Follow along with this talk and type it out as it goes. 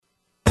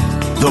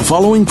The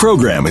following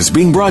program is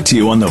being brought to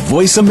you on the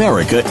Voice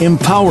America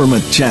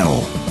Empowerment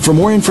Channel. For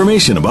more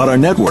information about our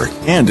network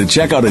and to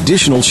check out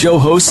additional show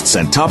hosts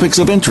and topics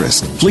of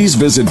interest, please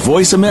visit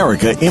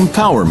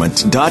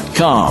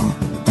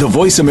voiceamericaempowerment.com. The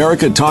Voice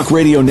America Talk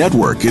Radio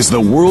Network is the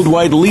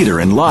worldwide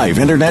leader in live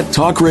Internet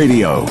talk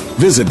radio.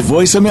 Visit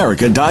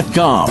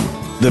voiceamerica.com.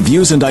 The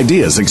views and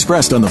ideas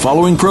expressed on the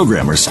following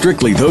program are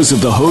strictly those of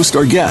the host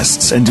or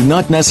guests and do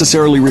not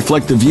necessarily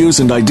reflect the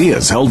views and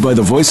ideas held by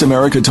the Voice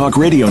America Talk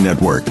Radio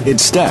Network,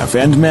 its staff,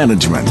 and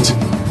management.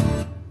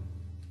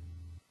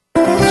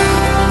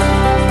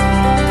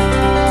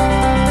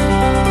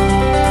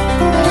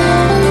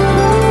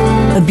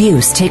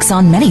 Abuse takes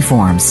on many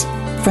forms,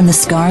 from the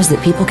scars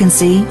that people can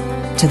see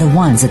to the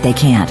ones that they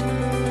can't.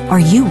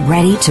 Are you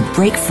ready to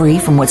break free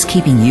from what's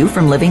keeping you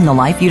from living the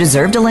life you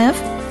deserve to live?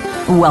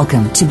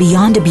 Welcome to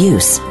Beyond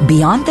Abuse,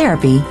 Beyond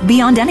Therapy,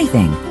 Beyond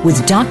Anything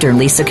with Dr.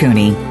 Lisa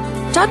Cooney.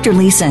 Dr.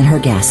 Lisa and her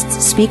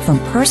guests speak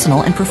from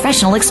personal and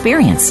professional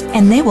experience,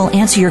 and they will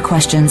answer your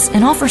questions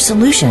and offer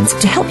solutions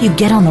to help you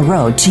get on the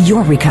road to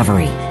your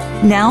recovery.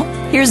 Now,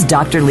 here's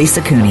Dr.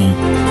 Lisa Cooney.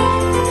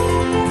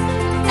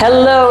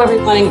 Hello,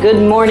 everyone, and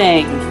good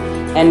morning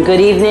and good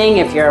evening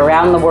if you're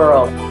around the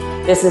world.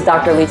 This is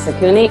Dr. Lisa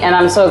Cooney, and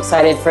I'm so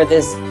excited for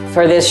this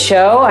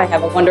show. I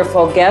have a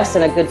wonderful guest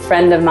and a good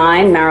friend of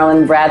mine,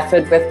 Marilyn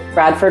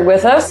Bradford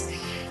with us.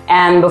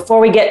 And before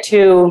we get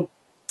to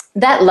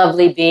that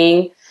lovely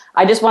being,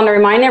 I just want to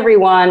remind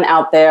everyone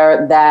out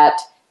there that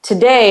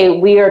today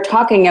we are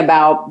talking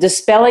about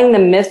dispelling the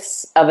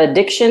myths of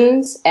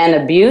addictions and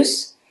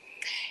abuse.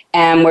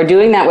 And we're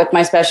doing that with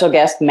my special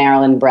guest,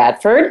 Marilyn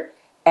Bradford.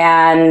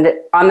 And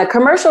on the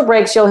commercial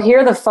breaks, you'll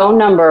hear the phone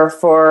number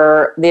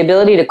for the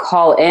ability to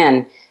call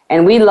in.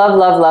 And we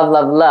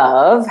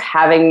love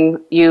having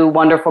you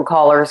wonderful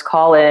callers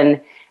call in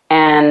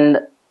and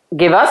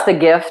give us the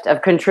gift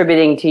of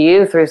contributing to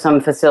you through some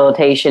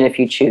facilitation if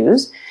you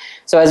choose.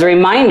 So as a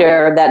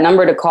reminder, that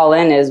number to call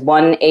in is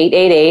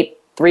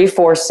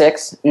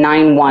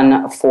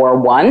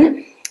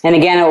 1-888-346-9141. And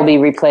again, it will be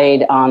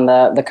replayed on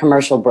the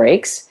commercial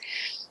breaks.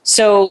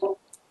 So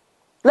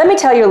let me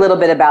tell you a little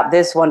bit about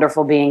this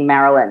wonderful being,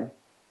 Marilyn.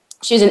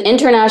 She's an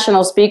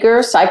international speaker,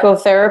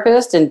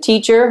 psychotherapist, and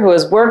teacher who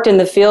has worked in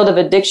the field of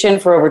addiction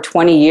for over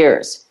 20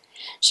 years.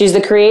 She's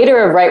the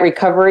creator of Right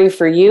Recovery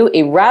for You,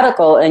 a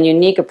radical and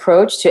unique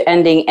approach to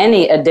ending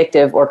any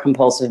addictive or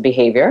compulsive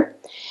behavior.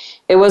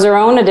 It was her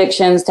own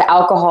addictions to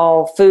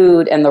alcohol,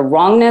 food, and the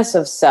wrongness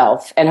of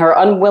self, and her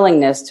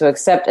unwillingness to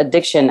accept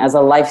addiction as a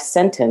life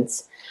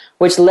sentence,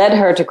 which led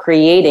her to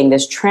creating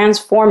this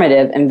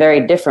transformative and very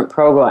different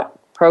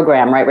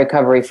program, Right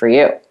Recovery for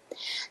You.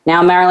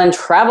 Now, Marilyn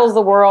travels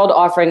the world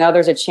offering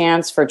others a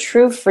chance for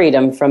true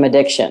freedom from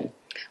addiction.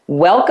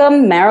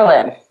 Welcome,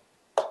 Marilyn.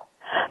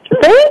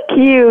 Thank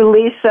you,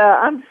 Lisa.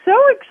 I'm so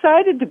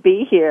excited to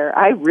be here.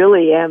 I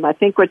really am. I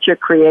think what you're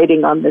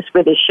creating on this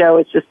with this show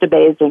is just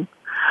amazing.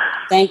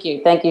 Thank you.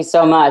 Thank you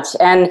so much.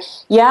 And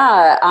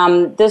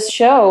this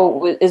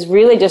show is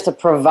really just a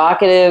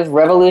provocative,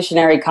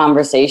 revolutionary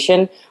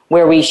conversation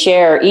where we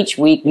share each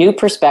week new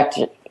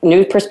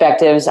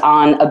perspectives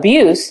on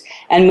abuse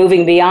and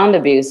moving beyond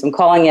abuse. I'm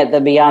calling it the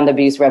Beyond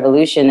Abuse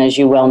Revolution, as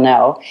you well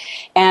know.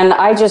 And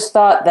I just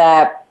thought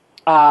that,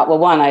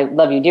 one, I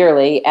love you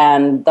dearly,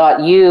 and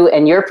thought you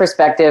and your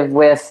perspective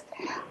with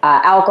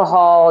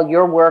alcohol,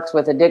 your works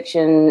with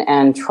addiction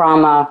and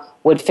trauma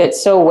would fit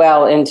so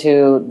well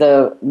into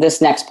this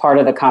next part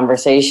of the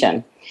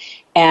conversation.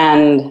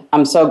 And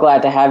I'm so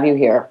glad to have you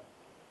here.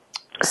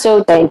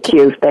 So Thank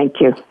you.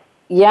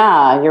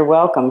 Yeah, you're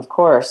welcome, of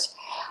course.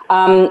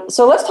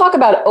 So let's talk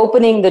about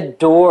opening the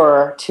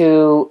door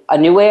to a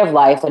new way of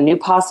life, a new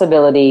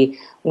possibility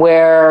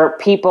where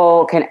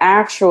people can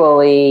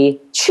actually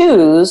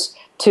choose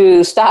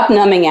to stop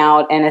numbing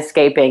out and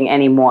escaping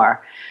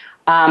anymore.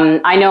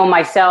 I know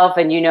myself,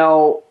 and you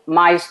know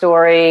my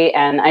story,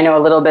 and I know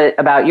a little bit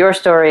about your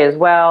story as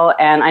well.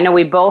 And I know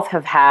we both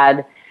have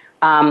had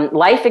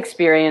life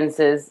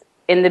experiences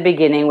in the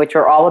beginning, which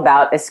are all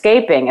about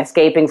escaping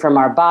from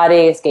our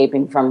body,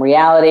 escaping from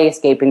reality,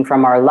 escaping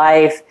from our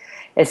life,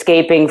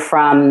 escaping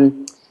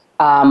from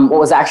what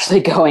was actually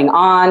going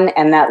on,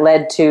 and that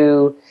led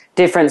to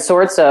different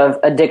sorts of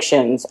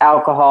addictions,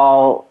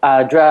 alcohol,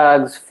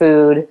 drugs,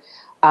 food.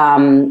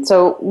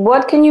 So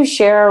what can you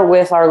share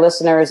with our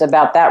listeners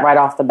about that right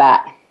off the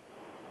bat?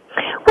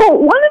 Well,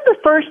 one of the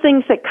first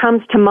things that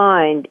comes to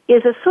mind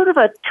is a sort of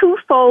a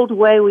twofold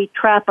way we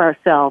trap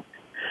ourselves.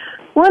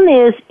 One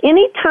is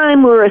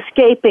anytime we're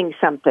escaping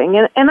something,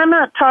 and I'm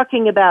not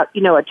talking about,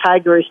 a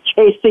tiger is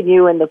chasing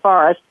you in the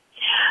forest,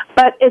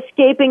 but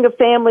escaping a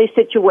family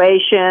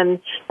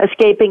situation,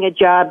 escaping a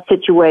job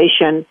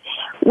situation,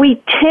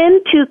 we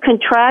tend to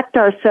contract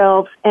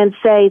ourselves and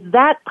say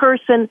that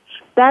person,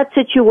 that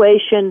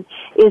situation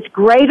is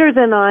greater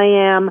than I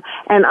am,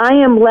 and I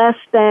am less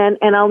than,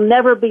 and I'll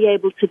never be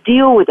able to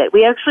deal with it.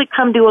 We actually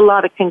come to a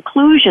lot of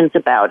conclusions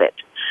about it.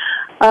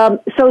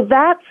 So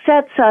that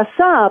sets us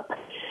up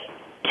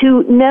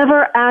to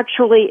never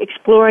actually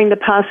exploring the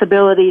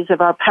possibilities of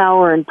our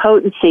power and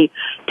potency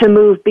to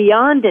move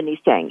beyond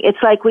anything.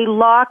 It's like we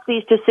lock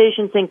these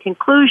decisions and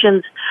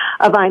conclusions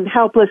of I'm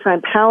helpless,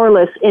 I'm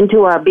powerless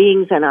into our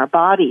beings and our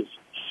bodies.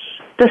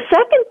 The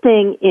second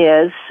thing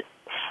is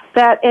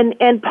that,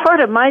 and part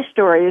of my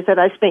story is that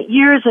I spent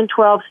years in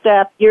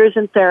 12-step, years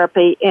in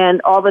therapy,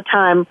 and all the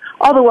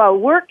while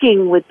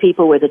working with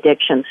people with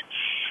addictions.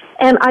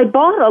 And I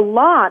bought a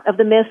lot of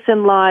the myths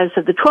and lies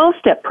of the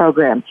 12-step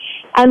program.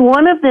 And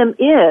one of them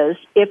is,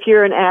 if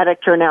you're an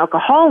addict or an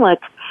alcoholic,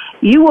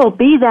 you will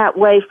be that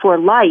way for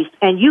life,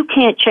 and you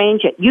can't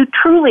change it. You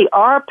truly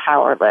are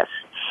powerless.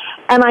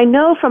 And I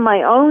know from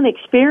my own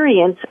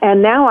experience,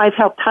 and now I've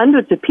helped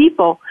hundreds of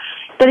people,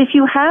 that if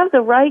you have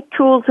the right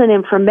tools and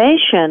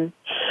information,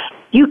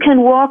 you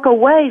can walk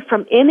away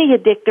from any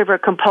addictive or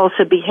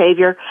compulsive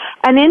behavior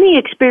and any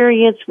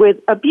experience with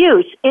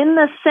abuse, in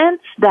the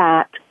sense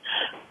that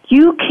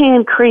you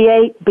can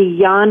create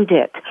beyond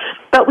it.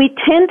 But we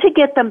tend to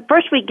get them,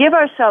 first we give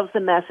ourselves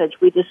the message,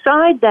 we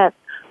decide that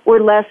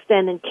we're less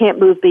than and can't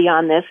move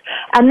beyond this,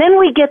 and then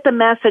we get the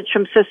message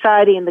from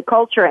society and the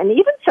culture and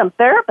even some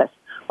therapists,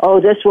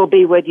 oh, this will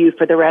be with you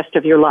for the rest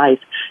of your life.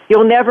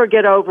 You'll never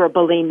get over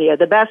bulimia.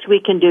 The best we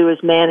can do is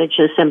manage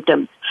the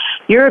symptoms.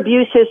 Your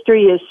abuse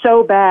history is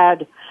so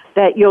bad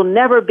that you'll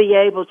never be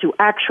able to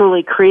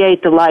actually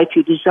create the life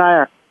you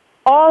desire.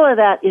 All of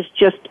that is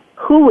just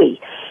hooey.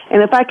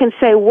 And if I can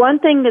say one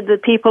thing to the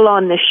people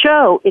on the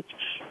show, it's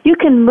you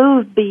can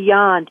move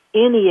beyond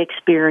any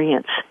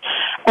experience.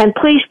 And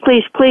please,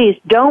 please, please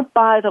don't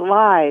buy the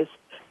lies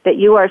that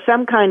you are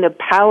some kind of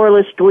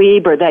powerless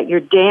dweeb or that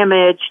you're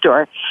damaged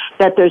or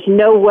that there's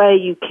no way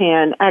you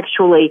can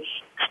actually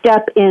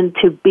step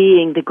into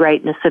being the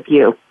greatness of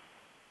you.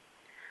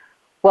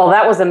 Well,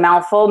 that was a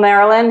mouthful,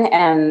 Marilyn,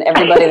 and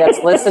everybody that's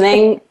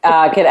listening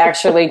could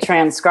actually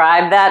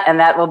transcribe that, and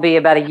that will be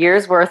about a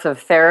year's worth of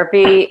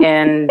therapy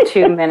in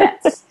 2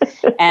 minutes.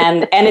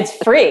 And it's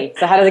free,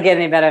 so how does it get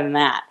any better than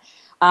that?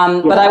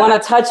 But I want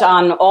to touch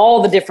on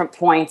all the different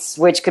points,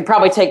 which could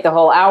probably take the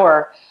whole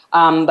hour,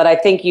 but I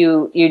think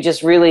you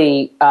just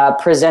really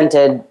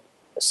presented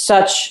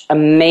such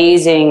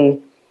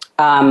amazing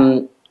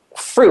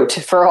fruit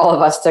for all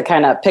of us to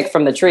kind of pick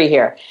from the tree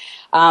here.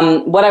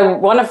 What I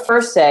want to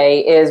first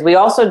say is we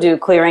also do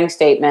clearing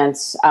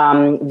statements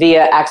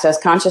via Access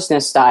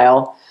Consciousness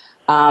style.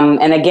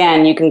 And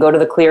again, you can go to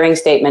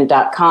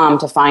theclearingstatement.com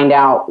to find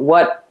out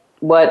what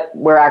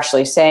we're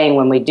actually saying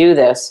when we do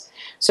this.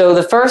 So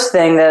the first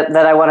thing that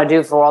I want to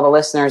do for all the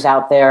listeners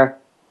out there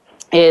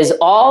is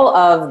all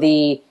of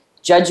the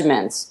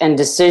judgments and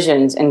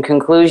decisions and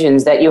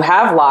conclusions that you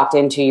have locked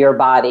into your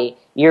body,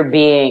 your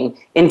being,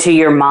 into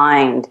your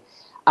mind,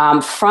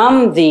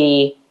 from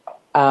the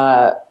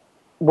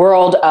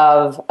world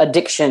of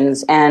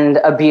addictions and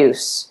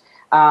abuse.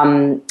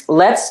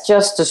 Let's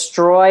just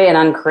destroy and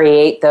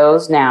uncreate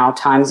those now,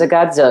 times a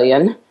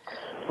godzillion.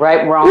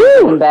 Right, wrong,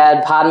 good and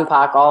bad, pot and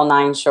pock, all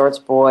 9 shorts,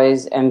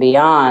 boys, and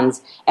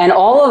beyonds. And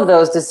all of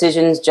those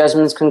decisions,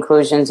 judgments,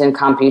 conclusions, and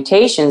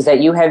computations that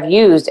you have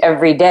used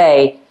every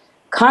day,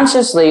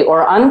 consciously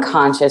or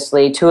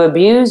unconsciously, to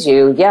abuse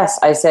you. Yes,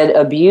 I said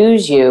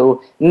abuse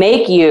you,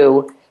 make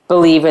you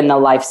believe in the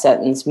life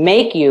sentence,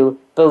 make you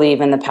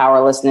believe in the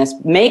powerlessness,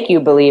 make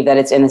you believe that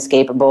it's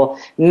inescapable,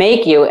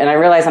 make you, and I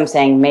realize I'm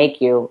saying make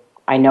you.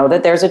 I know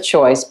that there's a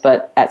choice,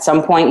 but at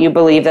some point you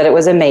believe that it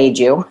was a made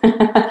you.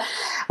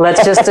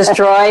 Let's just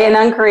destroy and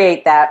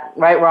uncreate that.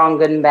 Right, wrong,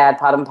 good and bad,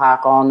 pot and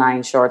pock, all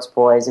 9 shorts,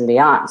 boys, and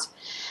beyonds.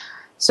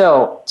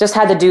 So just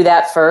had to do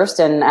that first.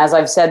 And as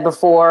I've said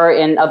before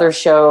in other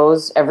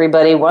shows,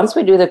 everybody, once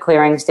we do the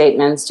clearing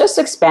statements, just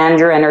expand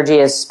your energy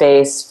as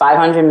space,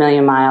 500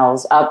 million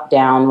miles, up,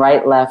 down,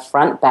 right, left,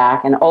 front,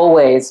 back, and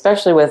always,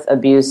 especially with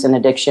abuse and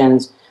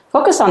addictions,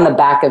 focus on the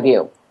back of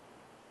you.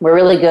 We're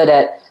really good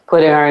at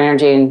putting our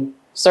energy,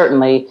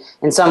 certainly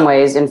in some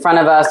ways, in front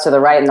of us, to the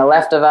right and the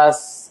left of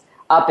us,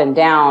 up and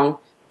down,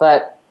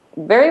 but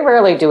very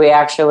rarely do we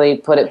actually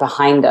put it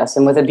behind us.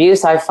 And with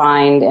abuse, I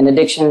find, and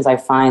addictions, I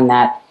find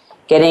that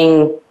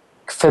getting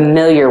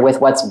familiar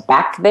with what's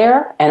back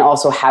there and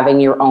also having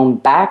your own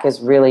back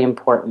is really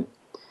important.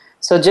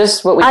 So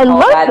just what we call I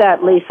love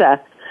that,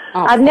 Lisa.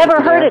 Oh, I've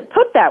never heard it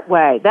put that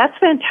way. That's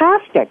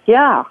fantastic.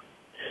 Yeah.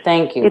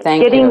 Thank you. It's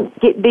Thank you.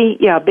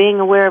 Being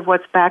aware of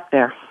what's back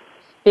there.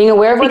 Being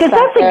aware of what's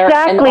back there,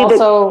 and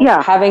also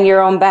having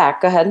your own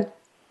back. Go ahead.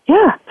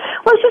 Yeah.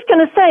 Well, I was just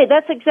going to say,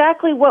 that's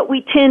exactly what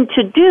we tend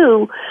to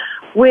do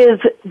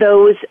with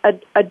those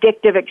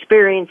addictive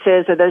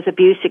experiences or those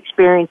abuse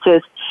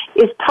experiences.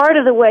 Is part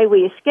of the way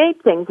we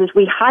escape things is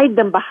we hide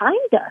them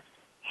behind us.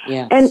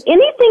 Yes. And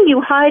anything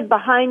you hide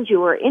behind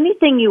you or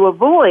anything you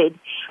avoid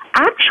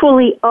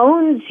actually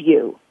owns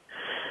you.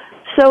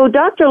 So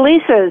Dr.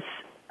 Lisa's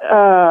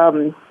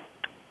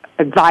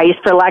advice,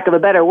 for lack of a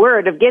better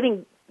word, of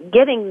getting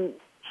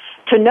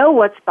to know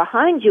what's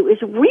behind you is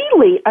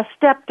really a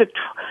step to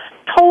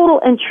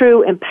total and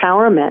true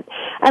empowerment.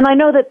 And I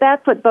know that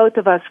that's what both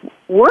of us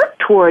work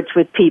towards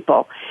with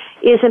people,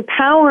 is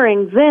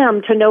empowering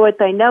them to know what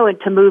they know and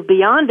to move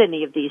beyond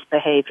any of these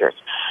behaviors.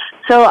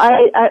 So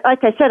I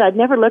like I said, I'd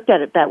never looked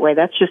at it that way.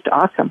 That's just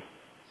awesome.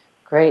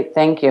 Great,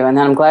 thank you. And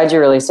I'm glad you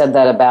really said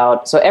that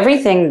about, so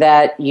everything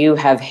that you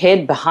have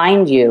hid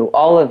behind you,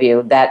 all of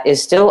you, that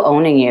is still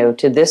owning you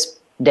to this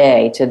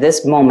day, to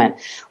this moment,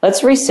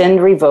 let's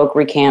rescind, revoke,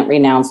 recant,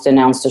 renounce,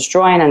 denounce,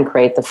 destroy, and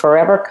uncreate the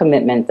forever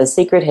commitment, the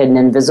secret, hidden,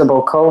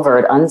 invisible,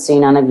 covert,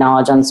 unseen,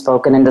 unacknowledged,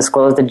 unspoken, and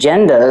disclosed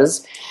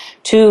agendas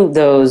to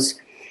those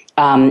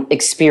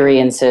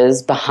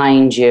experiences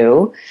behind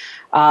you,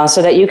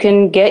 so that you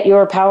can get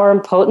your power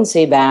and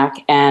potency back.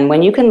 And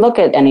when you can look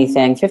at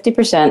anything,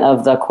 50%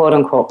 of the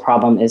quote-unquote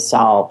problem is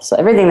solved. So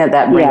everything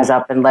that brings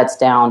up and lets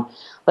down,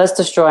 let's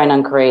destroy and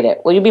uncreate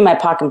it. Will you be my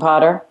Pock and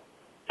Potter?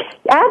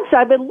 Absolutely.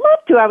 I would love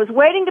to. I was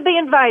waiting to be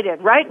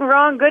invited. Right and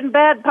wrong, good and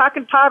bad, Pock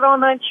and Pot, all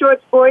nine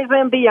shorts, boys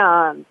and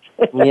beyond.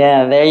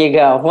 Yeah, there you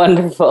go.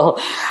 Wonderful.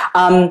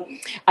 I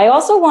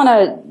also want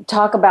to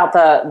talk about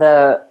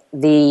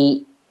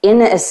the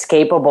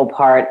inescapable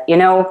part. You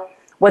know,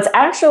 what's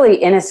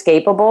actually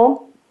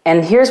inescapable,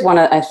 and here's one,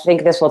 I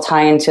think this will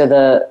tie into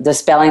the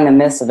dispelling the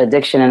myths of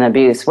addiction and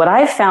abuse. What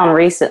I've found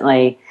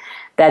recently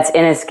that's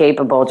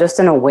inescapable, just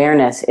an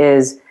awareness,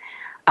 is,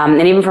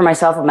 and even for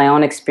myself with my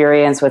own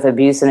experience with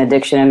abuse and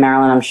addiction, and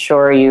Marilyn, I'm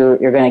sure you're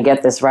going to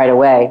get this right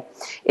away,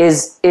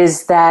 is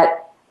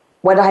that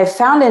what I've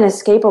found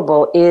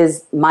inescapable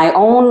is my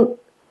own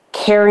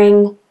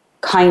caring,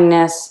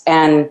 kindness,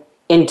 and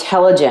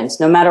intelligence,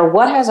 no matter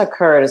what has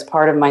occurred as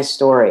part of my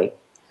story.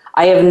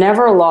 I have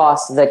never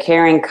lost the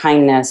caring,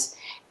 kindness,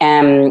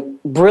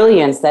 and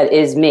brilliance that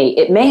is me.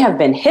 It may have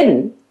been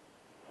hidden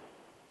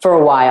for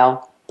a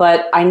while,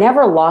 but I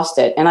never lost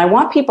it. And I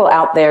want people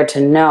out there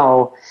to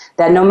know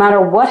that no matter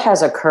what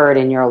has occurred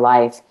in your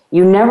life,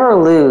 you never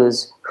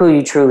lose who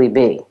you truly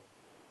be. Do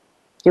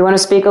you want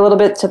to speak a little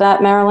bit to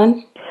that,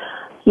 Marilyn?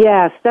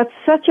 Yes, that's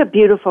such a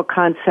beautiful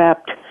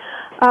concept.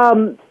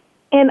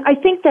 And I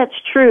think that's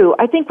true.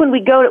 I think when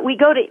we go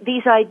to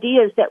these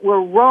ideas that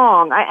we're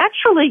wrong,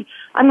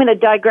 I'm going to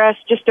digress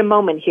just a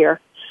moment here.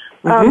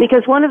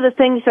 Because one of the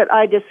things that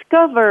I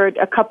discovered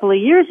a couple of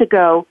years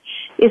ago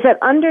is that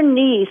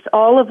underneath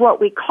all of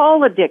what we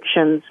call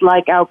addictions,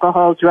 like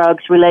alcohol,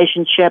 drugs,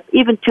 relationship,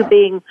 even to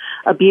being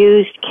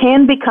abused,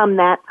 can become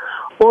that,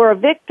 or a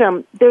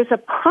victim, there's a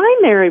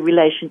primary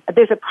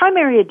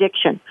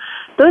addiction.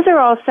 Those are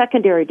all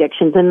secondary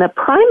addictions. And the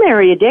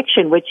primary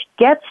addiction, which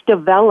gets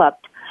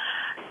developed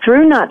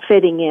through not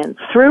fitting in,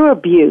 through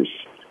abuse,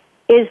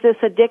 is this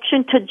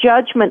addiction to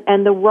judgment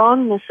and the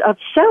wrongness of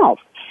self.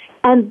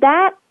 And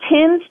that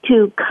tends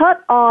to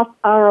cut off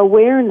our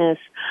awareness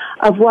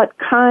of what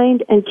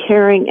kind and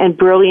caring and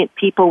brilliant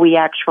people we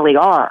actually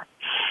are.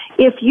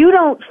 If you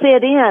don't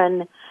fit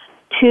in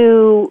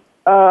to,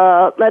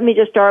 let me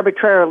just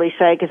arbitrarily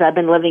say, because I've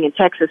been living in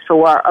Texas for a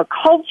while, a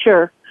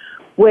culture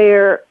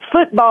where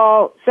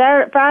football,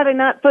 Friday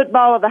night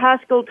football of the high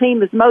school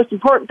team is the most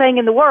important thing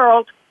in the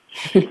world,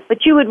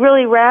 but you would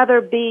really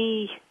rather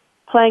be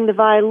playing the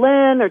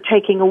violin or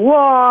taking a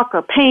walk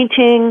or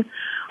painting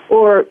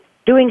or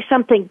doing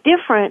something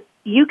different,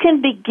 you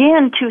can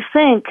begin to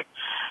think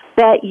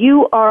that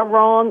you are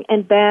wrong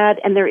and bad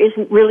and there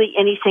isn't really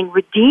anything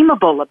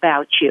redeemable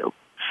about you.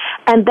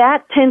 And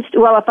that tends to,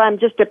 well, if I'm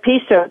just a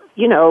piece of,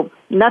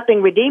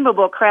 nothing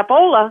redeemable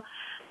crapola,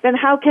 then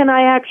how can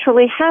I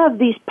actually have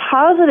these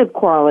positive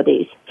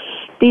qualities,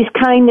 these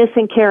kindness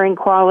and caring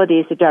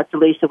qualities that Dr.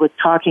 Lisa was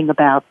talking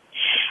about?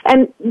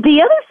 And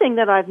the other thing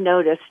that I've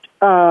noticed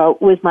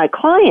with my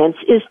clients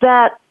is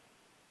that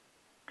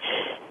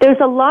there's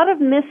a lot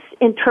of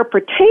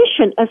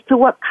misinterpretation as to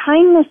what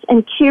kindness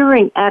and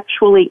caring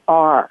actually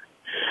are.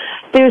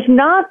 There's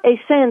not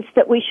a sense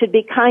that we should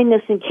be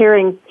kindness and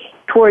caring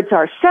towards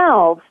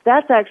ourselves.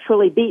 That's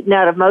actually beaten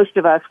out of most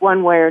of us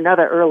one way or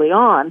another early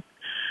on.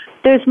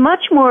 There's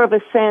much more of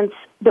a sense,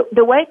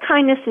 the way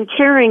kindness and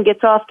caring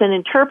gets often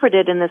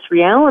interpreted in this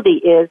reality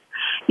is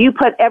you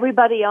put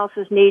everybody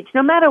else's needs,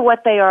 no matter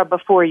what they are,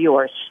 before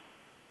yours.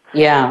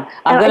 Yeah.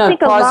 I'm going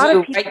to pause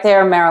you right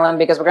there, Marilyn,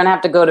 because we're going to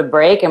have to go to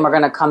break, and we're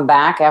going to come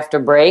back after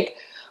break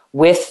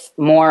with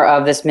more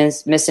of this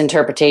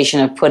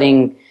misinterpretation of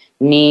putting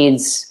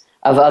needs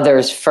of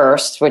others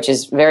first, which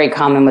is very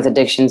common with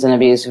addictions and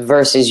abuse,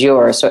 versus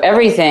yours. So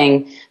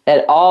everything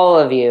that all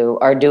of you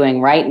are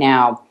doing right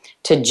now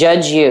to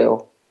judge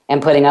you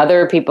and putting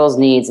other people's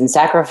needs and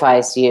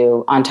sacrifice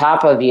you on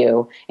top of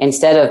you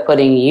instead of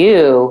putting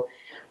you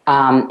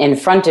in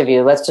front of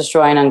you. Let's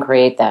destroy and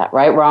uncreate that.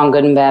 Right, wrong,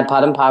 good and bad,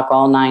 pot and pock,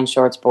 all nine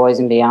shorts, boys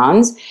and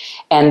beyonds.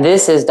 And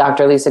this is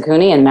Dr. Lisa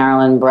Cooney and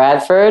Marilyn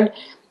Bradford.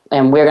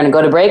 And we're going to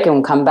go to break and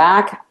we'll come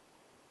back.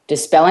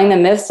 Dispelling the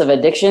myths of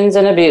addictions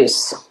and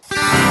abuse.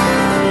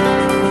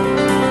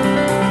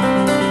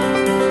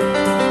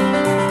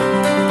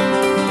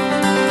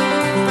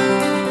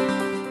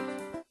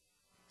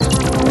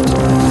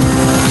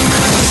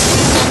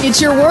 It's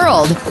your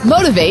world.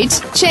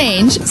 Motivate,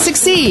 change,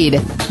 succeed.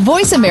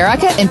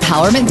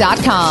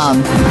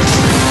 VoiceAmericaEmpowerment.com.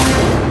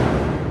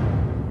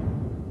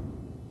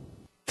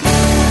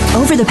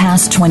 Over the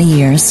past 20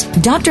 years,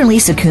 Dr.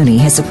 Lisa Cooney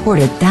has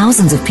supported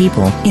thousands of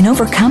people in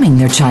overcoming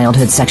their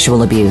childhood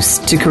sexual abuse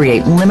to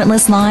create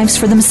limitless lives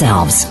for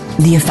themselves.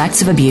 The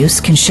effects of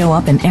abuse can show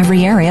up in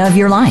every area of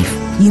your life.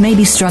 You may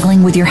be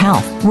struggling with your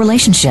health,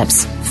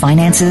 relationships,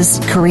 finances,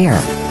 career.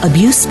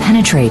 Abuse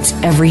penetrates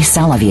every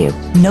cell of you.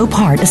 No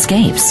part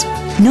escapes.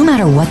 No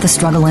matter what the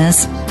struggle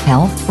is,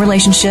 health,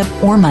 relationship,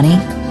 or money,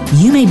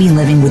 you may be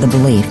living with a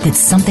belief that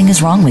something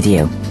is wrong with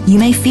you. You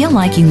may feel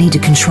like you need to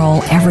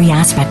control every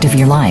aspect of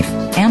your life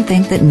and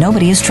think that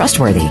nobody is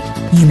trustworthy.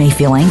 You may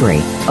feel angry,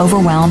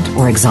 overwhelmed,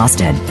 or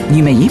exhausted.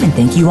 You may even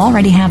think you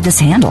already have this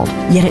handled,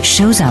 yet it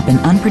shows up in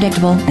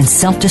unpredictable and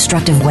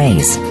self-destructive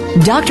ways.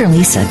 Dr.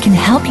 Lisa can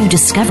help you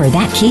discover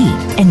that key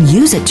and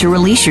use it to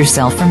release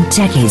yourself from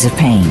decades of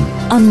pain.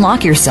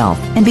 Unlock yourself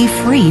and be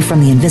free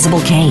from the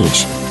invisible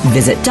cage.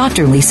 Visit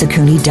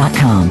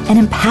drlisacooney.com and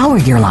empower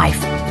your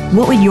life.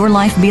 What would your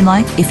life be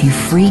like if you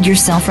freed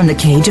yourself from the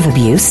cage of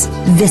abuse?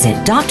 Visit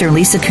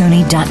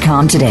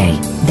drlisacooney.com today.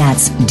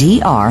 That's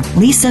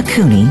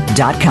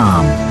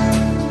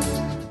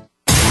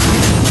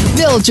drlisacooney.com.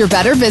 Build your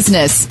better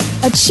business.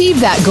 Achieve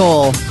that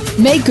goal.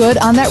 Make good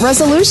on that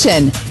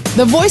resolution.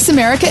 The Voice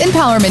America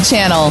Empowerment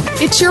Channel.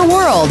 It's your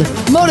world.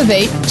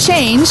 Motivate,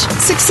 change,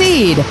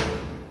 succeed.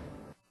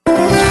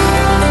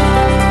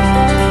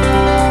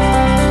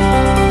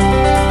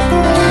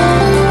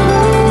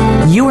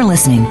 You are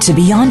listening to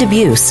Beyond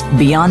Abuse,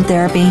 Beyond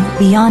Therapy,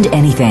 Beyond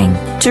Anything.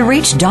 To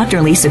reach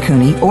Dr. Lisa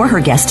Cooney or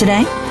her guest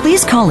today,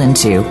 please call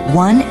into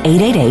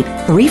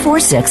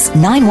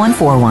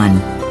 1-888-346-9141.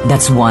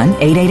 That's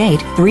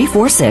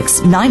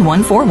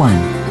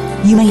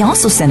 1-888-346-9141. You may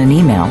also send an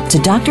email to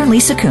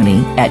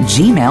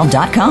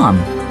drlisacooney@gmail.com.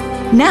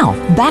 Now,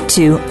 back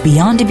to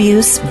Beyond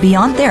Abuse,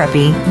 Beyond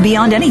Therapy,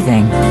 Beyond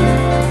Anything.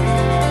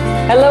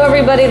 Hello,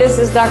 everybody. This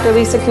is Dr.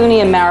 Lisa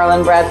Cooney and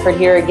Marilyn Bradford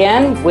here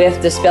again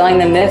with Dispelling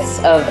the Myths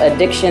of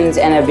Addictions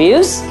and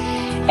Abuse.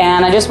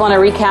 And I just want to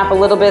recap a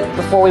little bit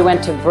before we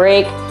went to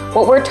break.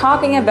 What we're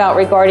talking about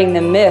regarding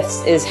the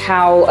myths is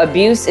how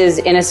abuse is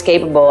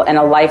inescapable and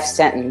a life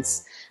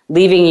sentence,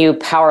 leaving you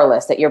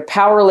powerless, that you're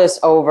powerless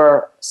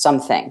over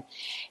something.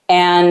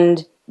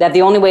 And that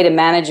the only way to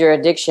manage your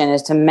addiction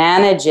is to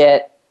manage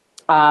it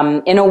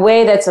in a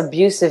way that's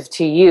abusive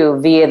to you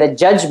via the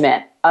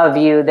judgment of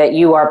you that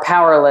you are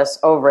powerless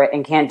over it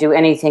and can't do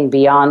anything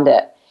beyond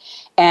it.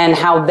 And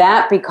how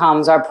that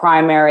becomes our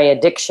primary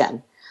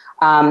addiction.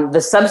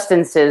 The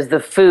substances, the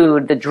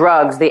food, the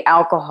drugs, the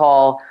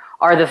alcohol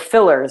are the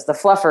fillers, the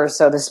fluffers,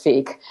 so to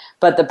speak.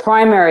 But the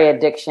primary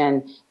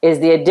addiction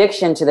is the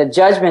addiction to the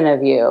judgment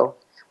of you,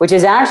 which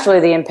is actually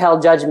the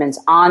impelled judgments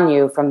on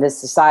you from this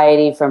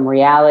society, from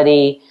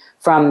reality,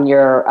 from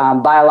your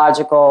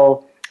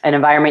biological and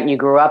environment you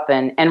grew up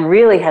in, and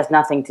really has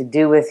nothing to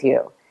do with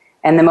you.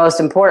 And the most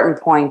important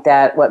point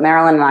that what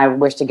Marilyn and I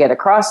wish to get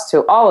across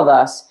to all of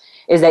us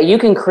is that you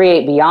can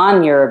create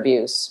beyond your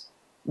abuse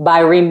by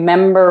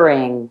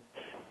remembering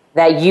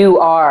that you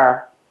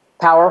are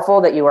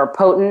powerful, that you are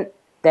potent,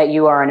 that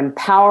you are an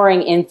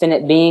empowering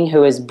infinite being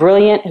who is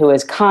brilliant, who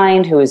is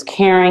kind, who is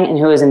caring, and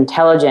who is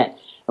intelligent.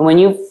 And when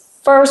you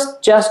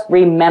first just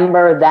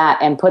remember that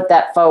and put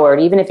that forward,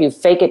 even if you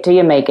fake it till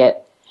you make it,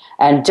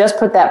 and just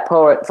put that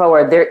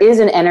forward, there is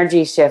an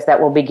energy shift that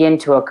will begin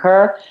to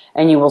occur,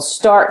 and you will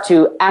start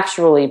to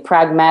actually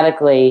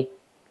pragmatically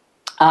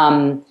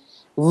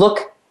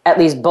look at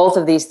least both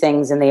of these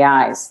things in the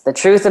eyes. The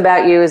truth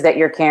about you is that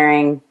you're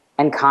caring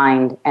and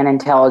kind and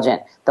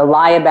intelligent. The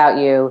lie about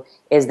you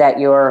is that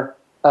you're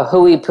a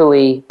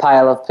hooey-pooey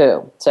pile of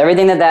poo. So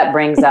everything that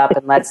brings up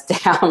and lets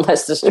down,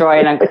 let's destroy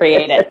it and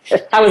uncreate it.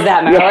 How was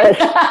that, Marilyn?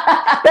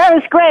 Yes. That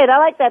was great. I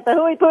like that. The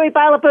hooey-pooey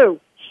pile of poo.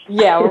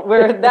 Yeah,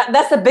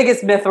 that's the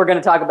biggest myth we're going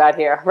to talk about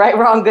here. Right,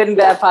 wrong, good and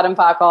bad, pot and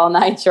pock, all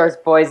night, shorts,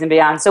 boys, and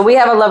beyond. So we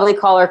have a lovely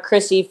caller,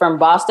 Chrissy from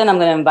Boston. I'm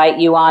going to invite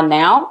you on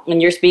now.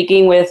 And you're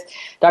speaking with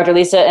Dr.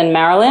 Lisa and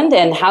Marilyn.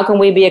 And how can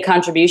we be a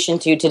contribution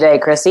to you today,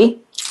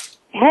 Chrissy?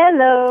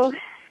 Hello.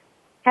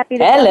 Happy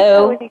to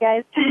Hello. be with you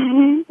guys.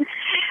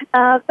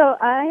 So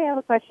I have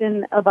a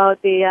question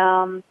about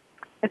the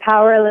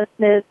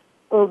powerlessness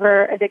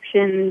over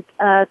addictions,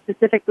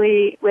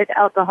 specifically with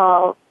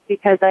alcohol,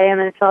 because I am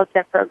in a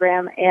 12-step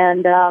program,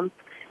 and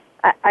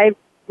I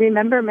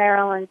remember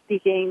Marilyn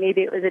speaking,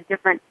 maybe it was a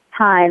different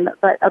time,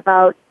 but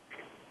about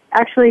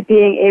actually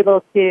being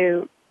able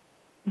to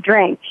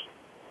drink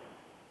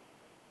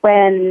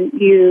when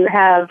you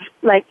have,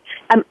 like,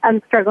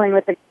 I'm struggling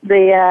with the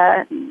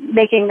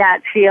making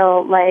that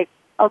feel like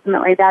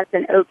ultimately that's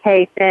an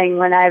okay thing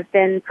when I've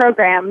been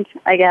programmed,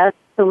 I guess,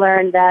 to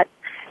learn that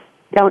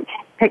don't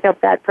pick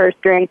up that first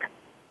drink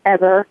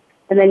ever,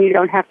 and then you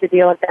don't have to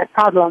deal with that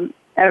problem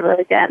ever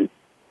again.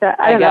 So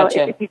I don't know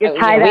if you could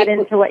tie that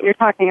into what you're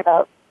talking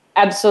about.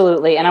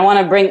 Absolutely, and I want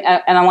to bring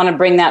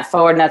that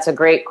forward, and that's a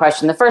great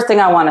question. The first thing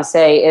I want to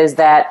say is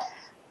that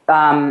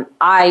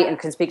I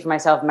can speak for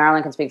myself.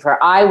 Marilyn can speak for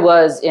her. I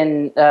was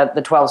in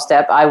the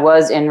 12-step. I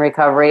was in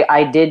recovery.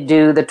 I did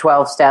do the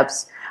 12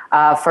 steps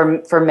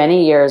for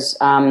many years,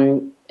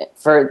 and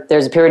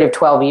there's a period of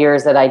 12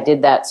 years that I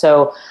did that.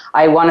 So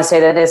I want to say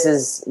that this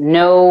is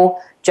no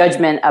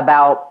judgment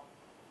about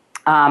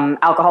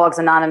Alcoholics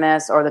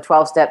Anonymous or the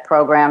 12-step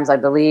programs. I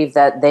believe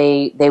that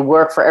they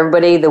work for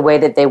everybody the way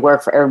that they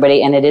work for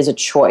everybody, and it is a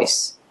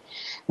choice.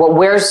 What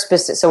we're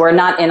so we're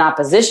not in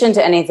opposition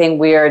to anything.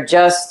 We are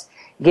just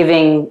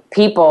giving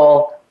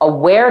people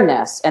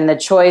awareness and the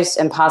choice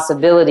and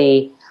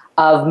possibility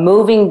of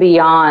moving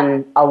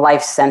beyond a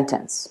life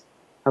sentence.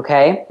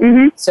 Okay?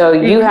 Mm-hmm. So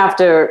you have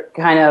to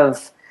kind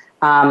of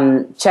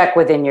check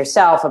within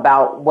yourself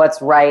about what's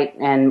right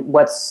and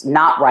what's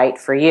not right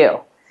for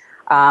you.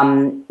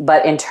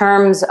 But in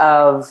terms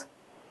of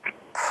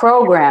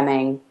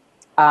programming,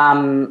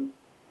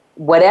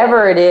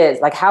 whatever it is,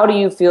 like, how do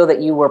you feel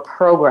that you were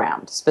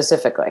programmed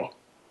specifically?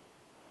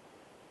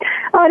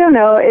 I don't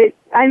know.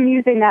 I'm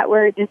using that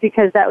word just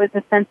because that was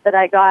the sense that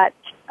I got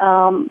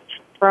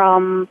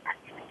from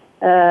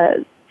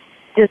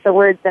just the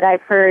words that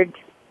I've heard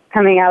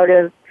coming out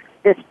of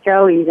this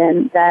show,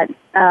 even that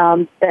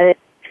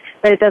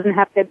but it doesn't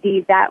have to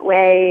be that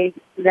way,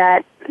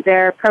 that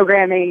they're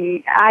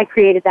programming. I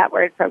created that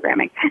word,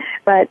 programming,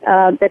 but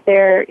that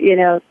they're,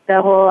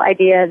 the whole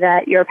idea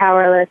that you're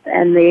powerless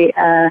and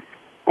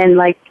and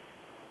like,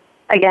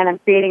 again, I'm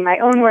creating my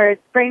own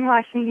words,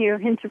 brainwashing you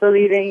into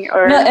believing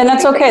or... No, and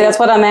that's okay. That's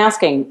what I'm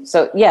asking.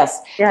 So,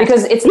 yes,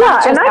 because it's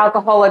not just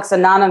Alcoholics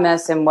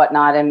Anonymous and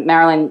whatnot. And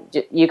Marilyn,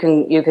 you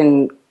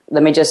can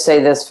let me just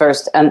say this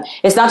first.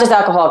 It's not just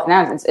Alcoholics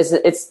Anonymous.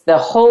 It's the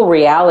whole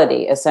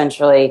reality,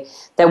 essentially,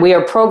 that we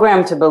are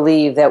programmed to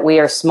believe that we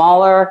are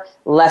smaller,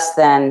 less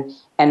than,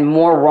 and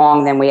more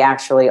wrong than we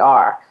actually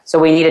are. So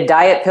we need a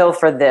diet pill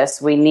for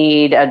this. We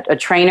need a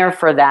trainer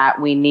for that.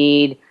 We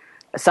need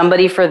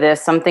somebody for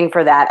this, something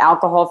for that,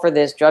 alcohol for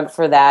this, drug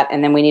for that,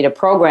 and then we need a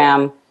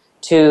program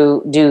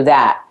to do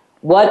that.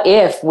 What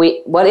if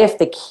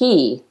the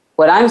key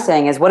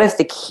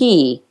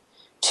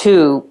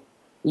to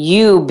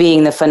you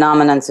being the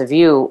phenomenons of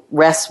you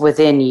rests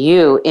within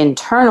you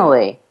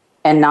internally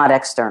and not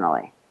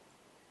externally?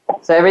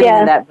 So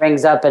everything that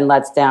brings up and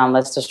lets down,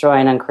 let's destroy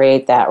and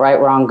uncreate that, right,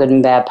 wrong, good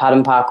and bad, pot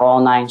and pock,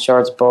 all nine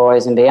shorts,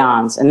 boys and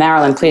beyonds. And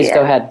Marilyn, please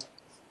go ahead.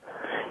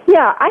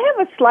 Yeah, I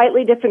have a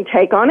slightly different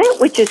take on it,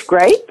 which is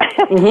great,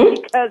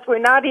 because we're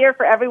not here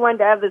for everyone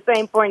to have the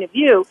same point of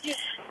view.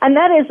 And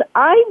that is,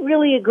 I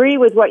really agree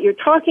with what you're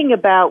talking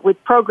about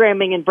with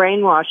programming and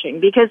brainwashing,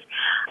 because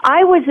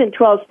I was in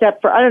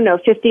 12-step for,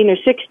 15 or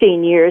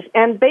 16 years,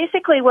 and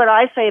basically what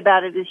I say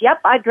about it is, yep,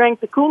 I drank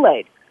the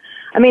Kool-Aid.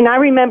 I mean, I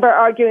remember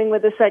arguing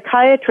with a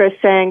psychiatrist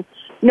saying,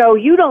 no,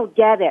 you don't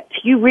get it.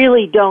 You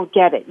really don't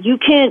get it. You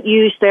can't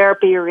use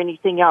therapy or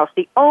anything else.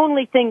 The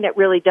only thing that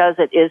really does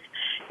it is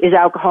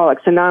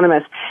Alcoholics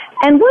Anonymous.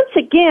 And once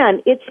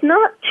again, it's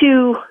not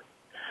to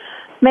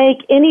make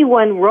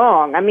anyone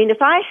wrong. I mean,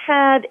 if I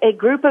had a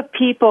group of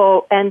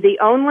people and the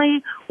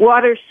only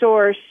water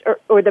source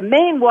or the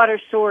main water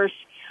source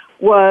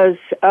was,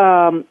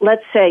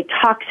 let's say,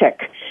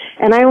 toxic,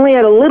 and I only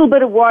had a little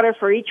bit of water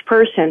for each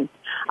person,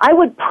 I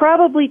would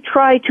probably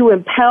try to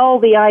impel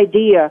the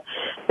idea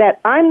that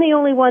I'm the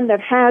only one that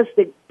has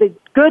the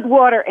good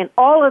water and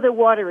all other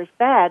water is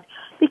bad,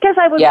 because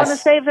I was going to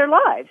save their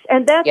lives.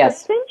 And that's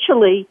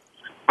essentially,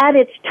 at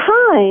its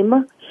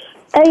time,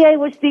 AA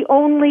was the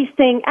only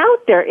thing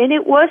out there, and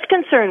it was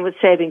concerned with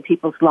saving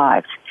people's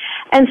lives.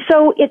 And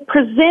so it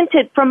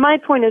presented, from my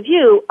point of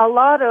view, a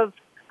lot of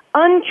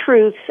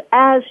untruths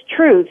as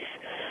truths,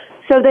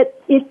 so that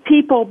if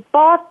people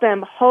bought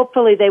them,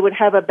 hopefully they would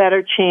have a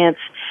better chance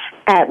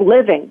at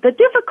living. The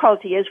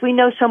difficulty is we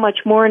know so much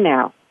more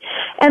now.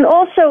 And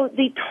also,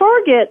 the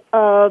target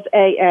of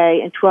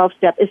AA and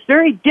 12-step is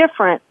very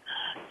different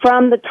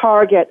from the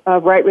target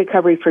of Right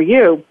Recovery for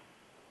You.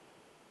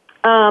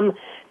 Because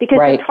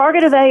the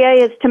target of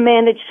AA is to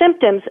manage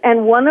symptoms,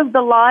 and one of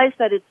the lies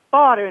that it's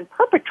bought and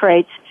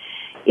perpetrates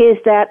is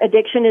that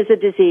addiction is a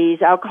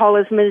disease,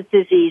 alcoholism is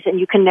a disease, and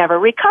you can never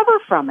recover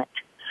from it.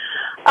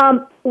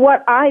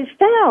 What I've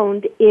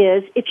found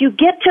is if you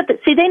get to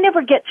they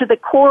never get to the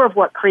core of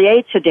what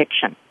creates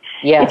addiction.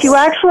 Yes. If you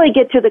actually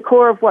get to the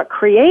core of what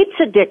creates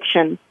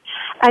addiction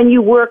and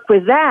you work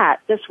with that,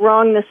 this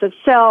wrongness of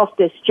self,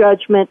 this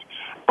judgment,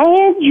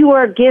 and you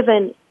are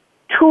given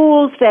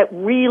tools that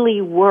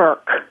really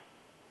work,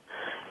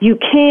 you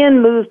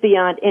can move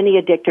beyond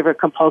any addictive or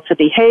compulsive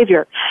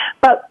behavior.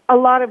 But a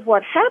lot of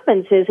what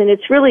happens is, and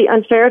it's really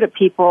unfair to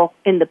people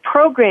in the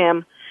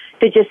program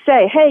to just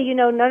say, hey,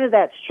 none of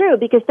that's true,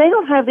 because they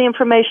don't have the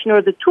information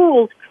or the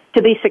tools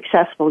to be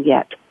successful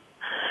yet.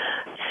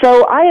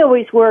 So I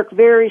always work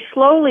very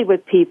slowly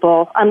with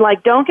people. I'm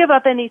like, don't give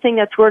up anything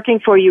that's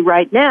working for you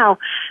right now,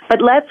 but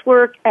let's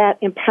work at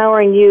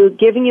empowering you,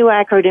 giving you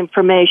accurate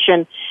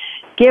information,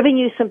 giving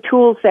you some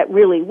tools that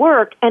really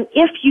work. And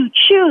if you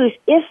choose,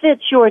 if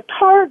it's your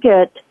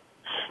target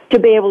to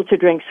be able to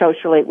drink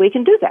socially, we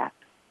can do that.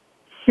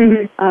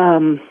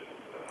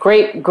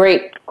 Great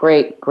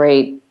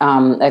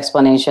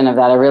explanation of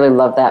that. I really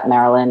love that,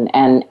 Marilyn.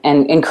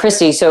 And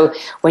Chrissy, so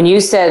when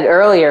you said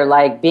earlier,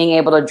 like being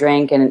able to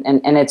drink and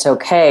it's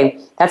okay,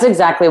 that's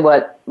exactly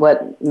what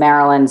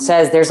Marilyn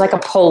says. There's like a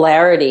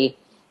polarity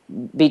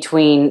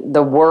between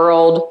the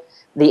world,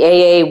 the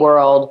AA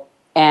world,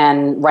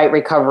 and right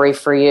recovery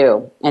for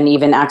you, and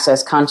even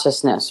access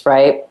consciousness,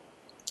 right?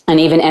 And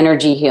even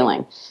energy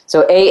healing.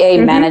 So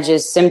AA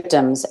manages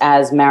symptoms,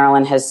 as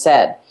Marilyn has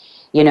said.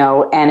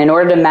 And in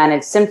order to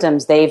manage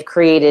symptoms, they've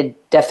created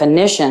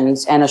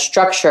definitions and a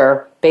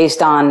structure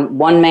based on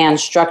one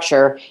man's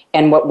structure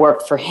and what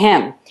worked for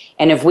him.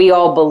 And if we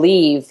all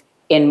believe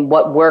in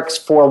what works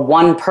for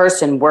one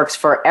person works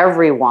for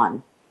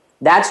everyone,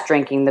 that's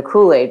drinking the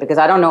Kool-Aid. Because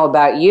I don't know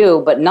about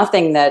you, but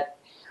nothing that,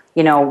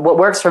 what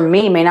works for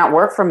me may not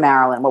work for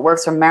Marilyn. What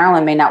works for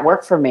Marilyn may not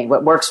work for me.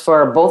 What works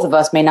for both of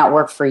us may not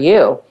work for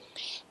you.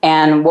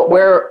 And what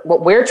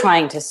we're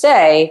trying to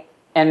say,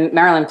 and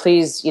Marilyn,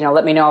 please,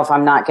 let me know if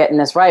I'm not getting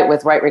this right,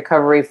 with Right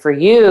Recovery for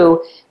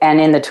You and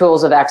in the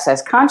tools of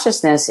Access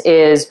Consciousness,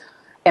 is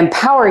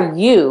empower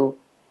you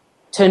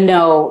to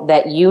know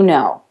that you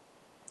know.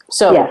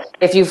 So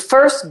if you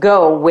first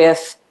go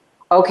with,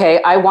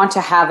 okay, I want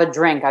to have a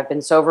drink. I've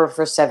been sober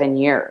for 7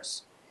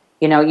 years.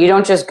 You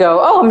don't just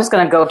go, I'm just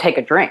going to go take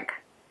a drink.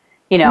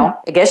 I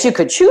guess you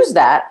could choose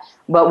that.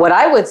 But what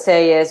I would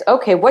say is,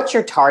 okay, what's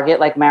your target,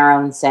 like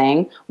Marilyn's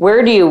saying?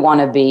 Where do you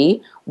want to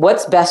be?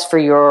 What's best for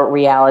your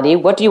reality?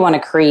 What do you want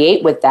to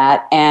create with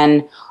that?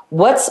 And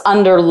what's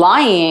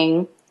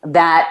underlying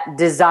that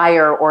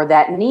desire or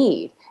that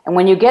need? And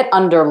when you get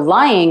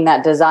underlying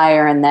that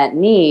desire and that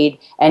need,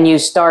 and you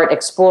start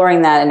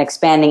exploring that and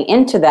expanding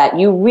into that,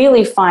 you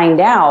really find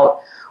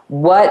out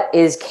what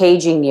is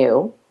caging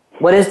you,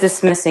 what is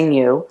dismissing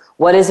you,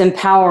 what is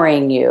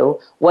empowering you,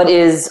 what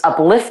is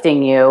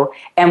uplifting you,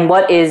 and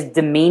what is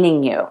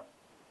demeaning you,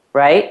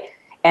 right?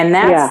 And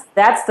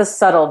that's the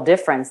subtle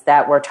difference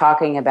that we're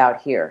talking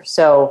about here.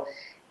 So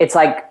it's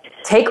like,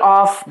 take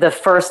off the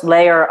first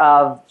layer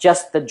of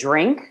just the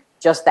drink,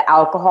 just the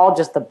alcohol,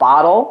 just the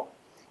bottle,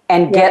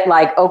 and get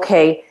like,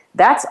 okay,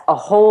 that's a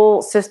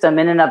whole system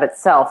in and of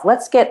itself.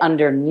 Let's get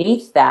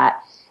underneath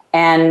that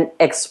and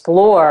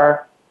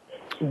explore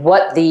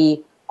what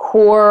the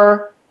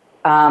core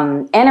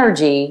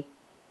energy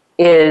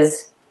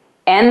is,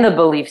 and the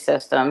belief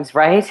systems,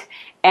 right?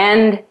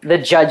 And the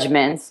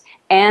judgments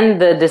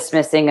and the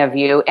dismissing of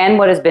you and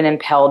what has been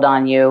impelled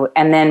on you.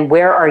 And then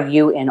where are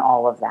you in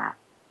all of that?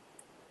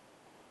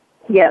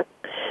 Yes.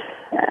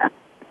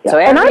 So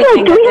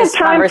everything that this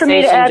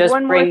conversation just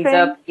brings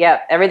up,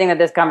 everything that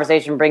this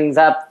conversation brings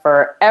up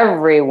for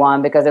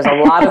everyone, because there's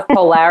a lot of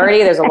polarity,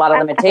 there's a lot of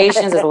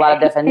limitations, there's a lot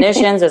of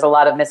definitions, there's a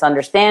lot of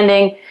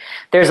misunderstanding,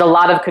 there's a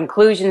lot of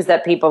conclusions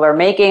that people are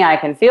making. I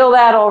can feel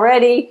that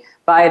already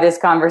by this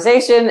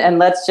conversation, and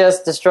let's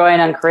just destroy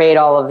and uncreate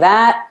all of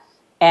that.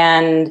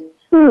 And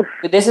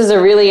this is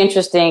a really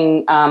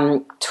interesting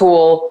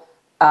tool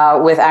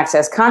with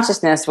Access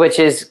Consciousness, which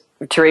is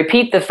to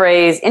repeat the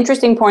phrase,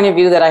 interesting point of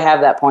view that I have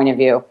that point of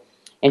view.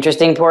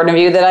 Interesting point of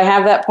view that I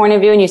have that point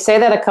of view. And you say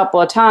that a couple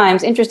of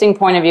times, interesting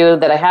point of view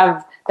that I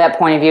have that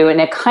point of view.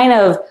 And it kind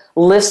of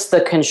lifts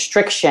the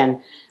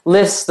constriction,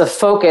 lifts the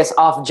focus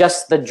off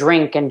just the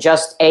drink and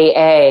just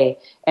AA,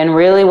 and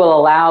really will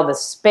allow the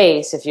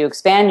space, if you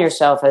expand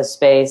yourself as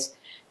space,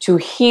 to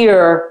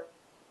hear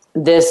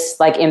this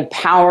like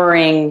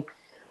empowering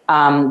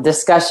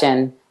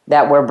discussion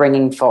that we're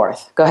bringing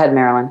forth. Go ahead,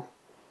 Marilyn.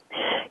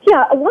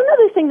 Yeah, one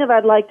other thing that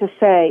I'd like to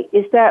say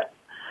is that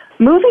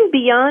moving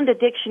beyond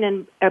addiction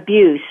and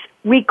abuse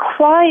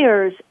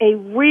requires a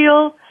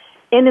real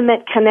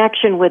intimate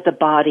connection with the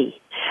body.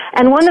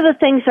 And one of the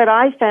things that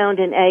I found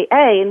in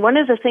AA, and one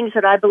of the things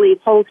that I believe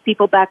holds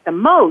people back the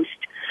most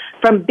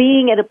from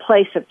being at a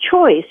place of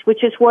choice,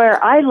 which is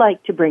where I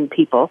like to bring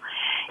people,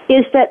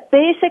 is that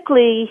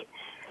basically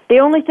the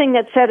only thing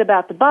that's said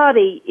about the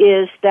body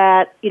is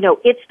that,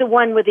 it's the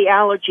one with the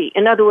allergy.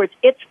 In other words,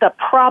 it's the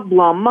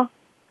problem.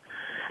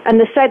 And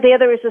the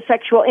other is the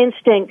sexual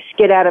instincts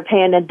get out of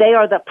hand, and they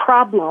are the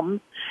problem.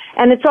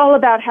 And it's all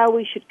about how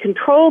we should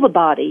control the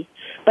body.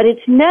 But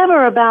it's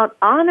never about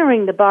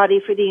honoring the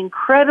body for the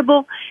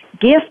incredible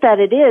gift that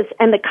it is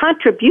and the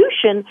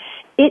contribution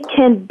it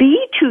can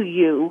be to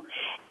you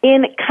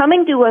in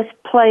coming to a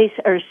place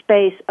or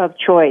space of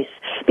choice.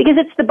 Because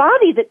it's the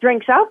body that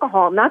drinks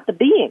alcohol, not the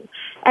being.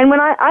 And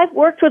when I've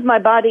worked with my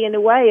body in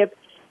a way of,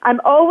 I'm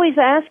always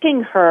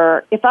asking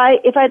her, if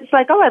it's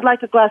like, I'd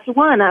like a glass of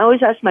wine, I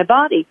always ask my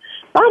body,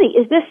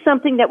 is this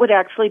something that would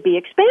actually be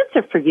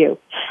expansive for you?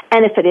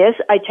 And if it is,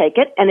 I take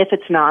it, and if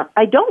it's not,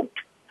 I don't.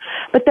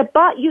 But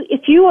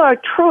if you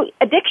are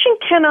addiction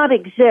cannot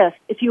exist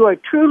if you are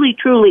truly,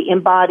 truly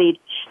embodied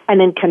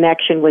and in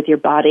connection with your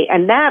body.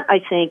 And that, I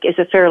think, is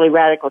a fairly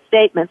radical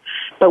statement,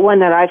 but one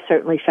that I've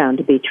certainly found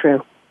to be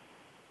true.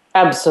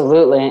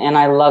 Absolutely, and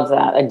I love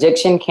that.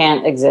 Addiction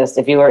can't exist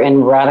if you are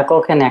in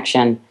radical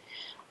connection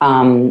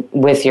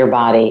with your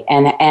body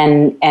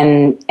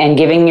and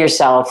giving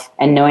yourself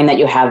and knowing that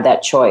you have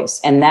that choice.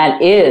 And that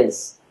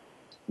is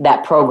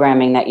that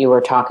programming that you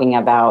were talking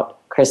about,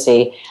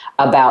 Chrissy,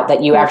 about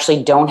that you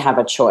actually don't have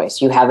a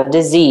choice. You have a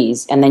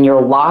disease, and then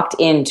you're locked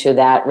into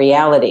that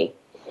reality.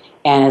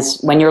 And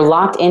it's when you're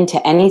locked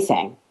into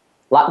anything,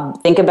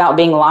 think about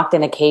being locked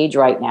in a cage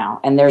right now,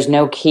 and there's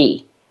no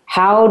key.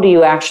 How do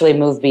you actually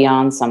move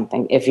beyond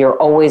something if you're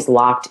always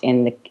locked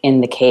in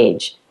the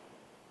cage?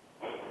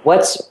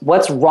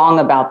 What's wrong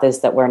about this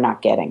that we're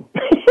not getting?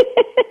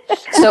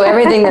 So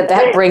everything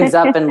that brings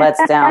up and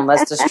lets down,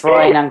 let's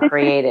destroy and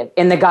uncreative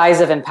in the guise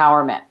of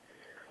empowerment.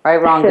 Right,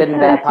 wrong, good and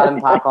bad, pot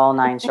and pock, all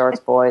nine shorts,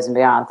 boys and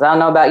beyond. I don't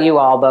know about you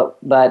all,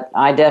 but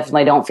I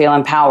definitely don't feel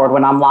empowered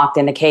when I'm locked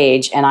in a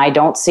cage, and I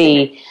don't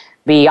see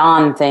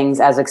beyond things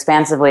as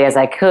expansively as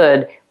I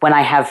could when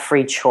I have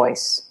free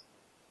choice,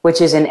 which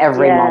is in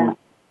every moment.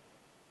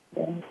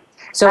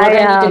 So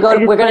we're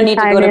going to need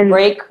to go to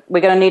break.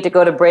 We're going to need to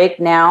go to break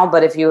now.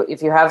 But if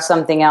you have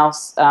something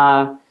else,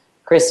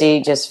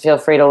 Chrissy, just feel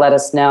free to let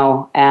us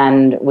know.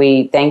 And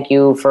we thank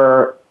you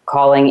for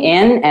calling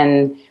in.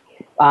 And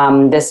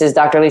this is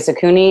Dr. Lisa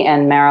Cooney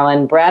and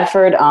Marilyn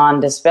Bradford on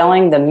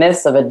Dispelling the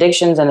Myths of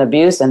Addictions and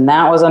Abuse. And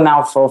that was a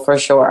mouthful for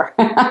sure.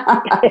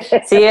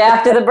 See you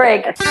after the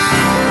break.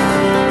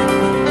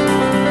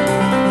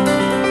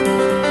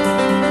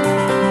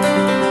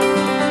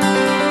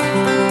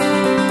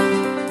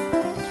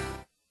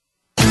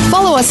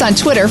 Follow us on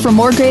Twitter for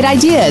more great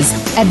ideas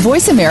at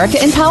Voice America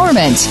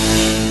Empowerment.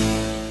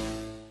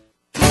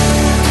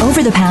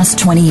 Over the past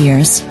 20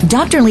 years,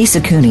 Dr. Lisa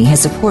Cooney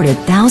has supported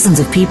thousands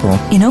of people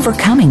in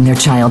overcoming their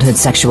childhood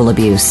sexual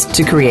abuse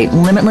to create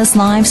limitless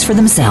lives for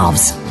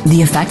themselves.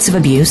 The effects of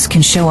abuse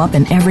can show up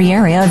in every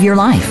area of your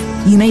life.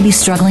 You may be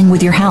struggling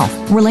with your health,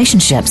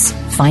 relationships,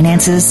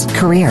 finances,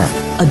 career.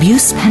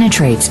 Abuse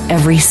penetrates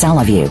every cell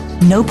of you.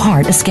 No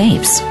part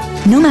escapes.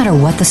 No matter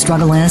what the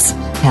struggle is,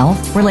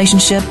 health,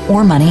 relationship,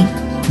 or money,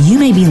 you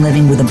may be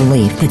living with a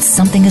belief that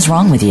something is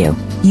wrong with you.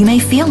 You may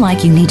feel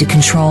like you need to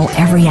control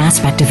every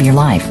aspect of your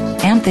life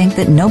and think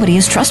that nobody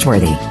is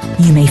trustworthy.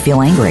 You may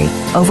feel angry,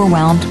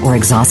 overwhelmed, or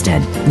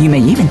exhausted. You may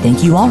even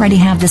think you already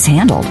have this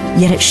handled,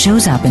 yet it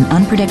shows up in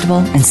unpredictable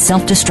and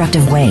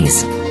self-destructive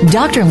ways.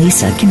 Dr.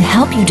 Lisa can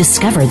help you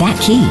discover that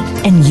key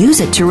and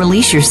use it to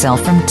release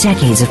yourself from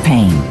decades of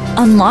pain.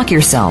 Unlock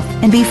yourself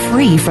and be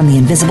free from the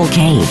invisible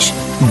cage.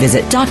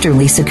 Visit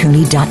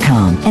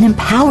drlisacooney.com and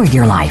empower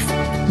your life.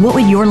 What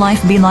would your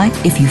life be like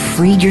if you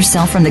freed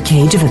yourself from the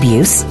cage of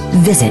abuse?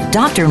 Visit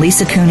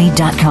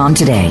drlisacooney.com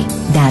today.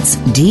 That's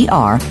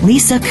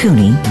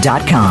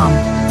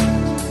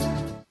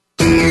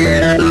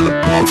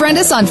drlisacooney.com. Friend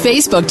us on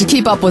Facebook to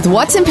keep up with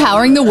what's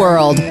empowering the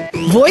world.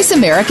 Voice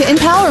America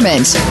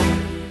Empowerment.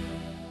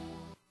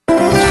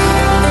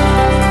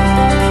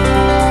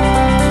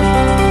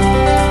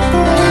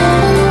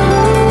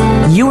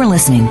 You are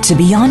listening to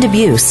Beyond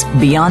Abuse,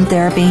 Beyond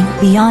Therapy,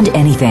 Beyond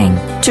Anything.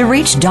 To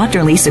reach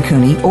Dr. Lisa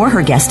Cooney or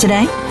her guest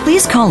today,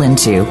 please call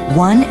into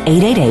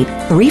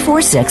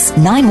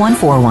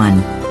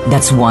 1-888-346-9141.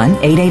 That's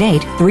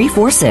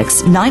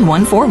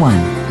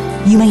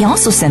 1-888-346-9141. You may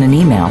also send an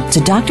email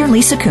to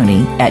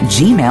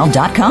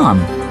drlisacooney@gmail.com.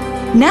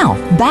 Now,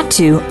 back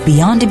to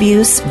Beyond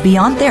Abuse,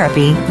 Beyond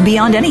Therapy,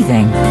 Beyond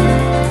Anything.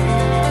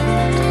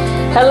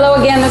 Hello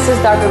again, this is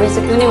Dr.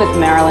 Lisa Cooney with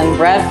Marilyn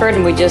Bradford,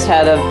 and we just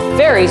had a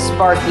very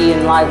sparky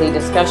and lively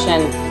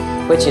discussion,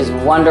 which is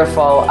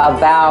wonderful,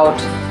 about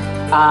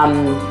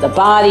the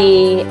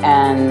body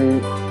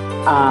and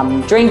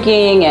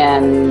drinking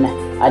and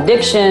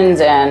addictions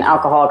and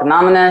Alcoholics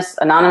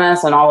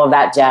Anonymous and all of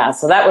that jazz.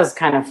 So that was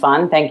kind of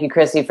fun. Thank you,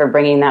 Chrissy, for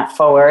bringing that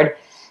forward.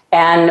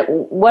 And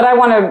what I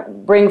want to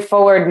bring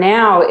forward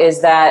now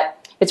is that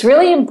it's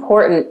really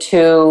important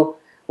to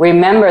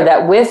remember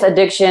that with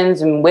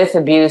addictions and with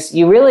abuse,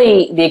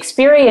 the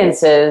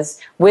experiences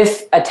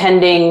with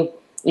attending,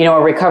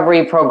 a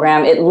recovery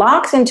program, it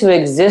locks into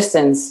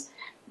existence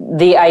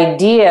the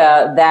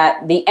idea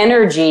that the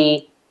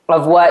energy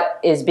of what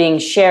is being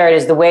shared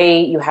is the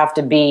way you have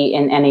to be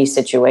in any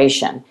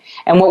situation.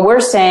 And what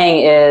we're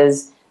saying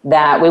is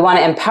that we want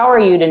to empower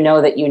you to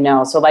know that you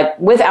know. So like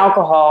with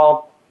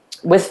alcohol,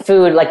 with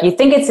food, like you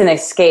think it's an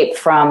escape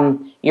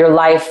from your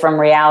life, from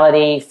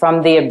reality,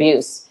 from the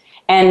abuse.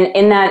 And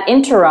in that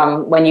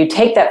interim, when you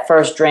take that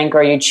first drink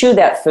or you chew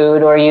that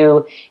food or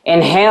you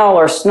inhale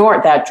or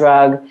snort that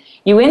drug,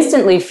 you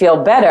instantly feel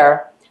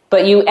better,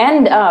 but you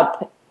end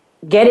up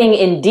getting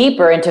in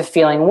deeper into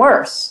feeling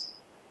worse.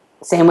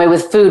 Same way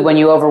with food, when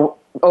you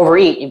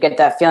overeat, you get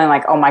that feeling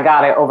like, oh my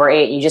God, I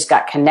overate. You just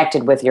got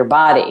connected with your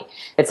body.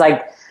 It's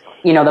like,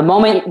 the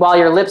moment while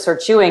your lips are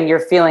chewing, you're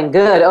feeling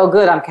good. Oh,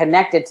 good, I'm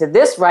connected to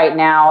this right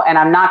now, and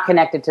I'm not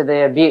connected to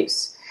the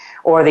abuse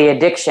or the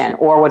addiction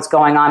or what's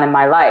going on in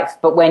my life.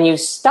 But when you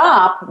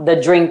stop the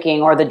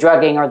drinking or the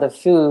drugging or the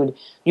food,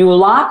 you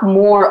lock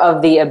more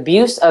of the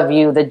abuse of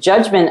you, the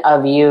judgment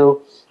of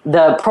you,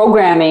 the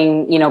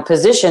programming,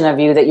 position of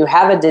you that you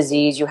have a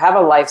disease, you have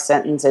a life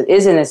sentence, it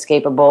is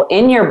inescapable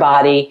in your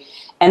body,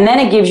 and then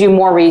it gives you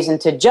more reason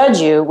to judge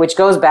you, which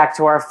goes back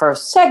to our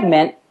first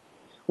segment,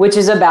 which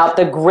is about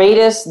the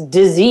greatest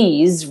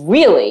disease,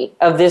 really,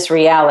 of this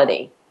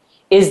reality,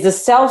 is the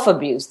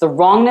self-abuse, the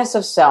wrongness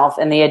of self,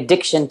 and the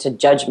addiction to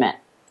judgment.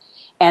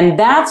 And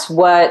that's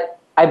what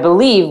I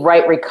believe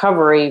Right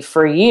Recovery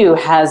for you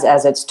has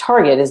as its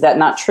target. Is that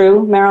not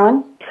true,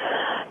 Marilyn?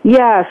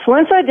 Yes.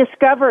 Once I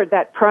discovered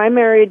that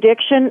primary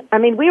addiction, I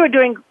mean, we were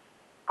doing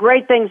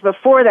great things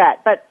before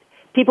that, but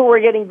people were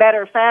getting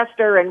better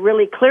faster and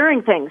really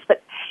clearing things.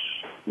 But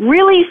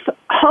really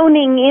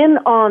honing in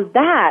on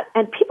that,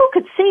 and people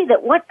could see that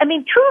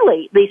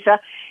truly, Lisa,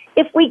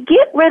 if we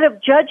get rid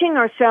of judging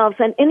ourselves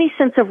and any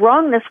sense of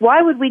wrongness,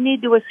 why would we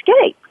need to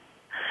escape?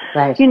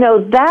 Right.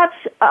 That's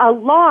a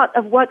lot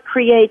of what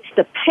creates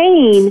the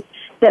pain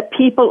that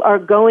people are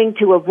going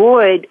to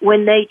avoid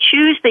when they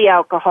choose the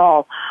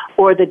alcohol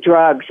or the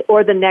drugs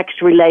or the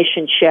next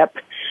relationship,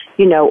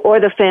 or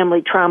the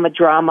family trauma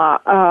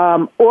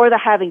drama, or the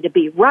having to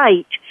be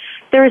right.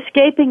 They're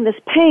escaping this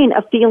pain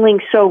of feeling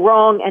so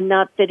wrong and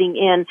not fitting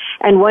in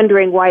and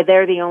wondering why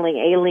they're the only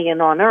alien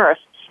on earth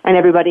and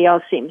everybody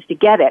else seems to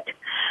get it.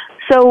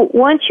 So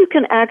once you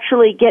can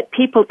actually get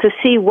people to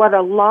see what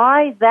a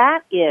lie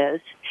that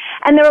is,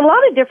 and there are a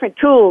lot of different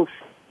tools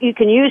you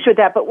can use with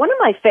that, but one of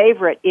my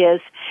favorite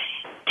is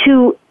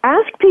to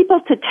ask people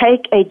to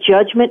take a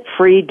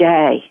judgment-free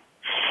day.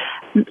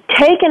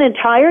 Take an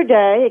entire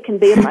day, it can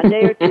be a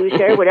Monday or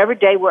Tuesday, whatever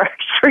day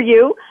works for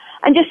you,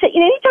 and just say,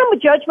 anytime a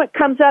judgment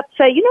comes up,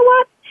 say, you know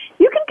what,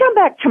 you can come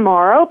back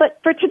tomorrow, but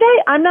for today,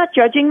 I'm not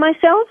judging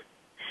myself.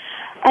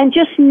 And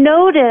just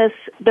notice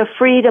the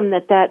freedom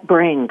that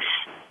brings.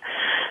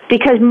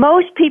 Because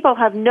most people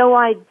have no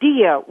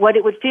idea what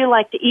it would feel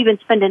like to even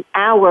spend an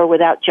hour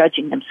without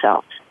judging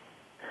themselves.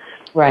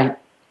 Right.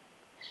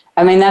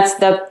 I mean,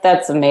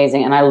 that's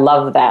amazing. And I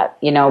love that,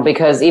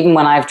 because even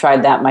when I've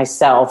tried that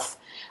myself,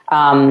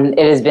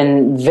 it has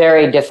been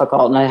very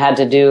difficult. And I had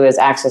to do, as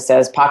Access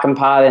says, pock and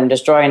pod and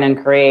destroy and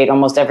uncreate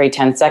almost every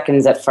 10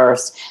 seconds at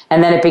first.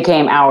 And then it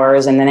became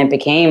hours, and then it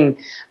became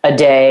a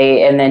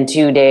day, and then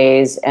 2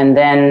 days, and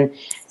then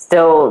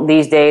still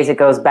these days it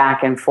goes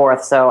back and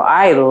forth. So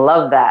I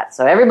love that.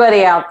 So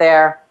everybody out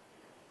there,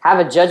 have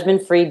a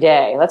judgment-free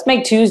day. Let's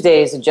make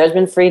Tuesdays a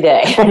judgment-free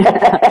day.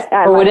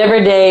 Or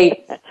whatever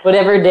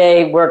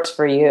day works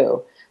for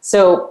you.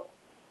 So,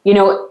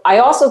 I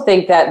also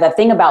think that the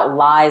thing about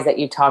lies that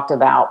you talked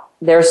about,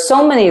 there's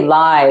so many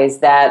lies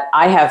that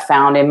I have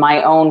found in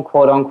my own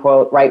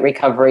quote-unquote right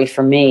recovery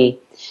for me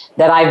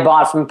that I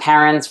bought from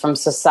parents, from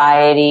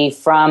society,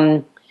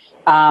 from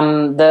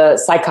the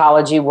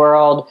psychology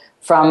world,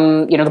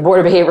 from, the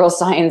Board of Behavioral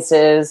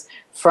Sciences,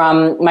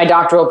 from my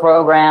doctoral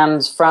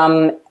programs,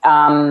 from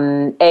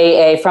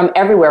AA, from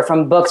everywhere,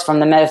 from books, from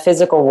the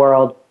metaphysical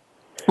world.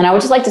 And I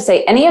would just like to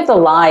say, any of the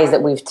lies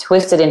that we've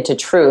twisted into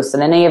truths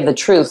and any of the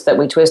truths that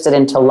we twisted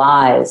into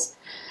lies,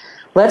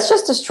 let's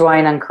just destroy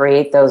and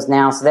uncreate those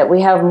now so that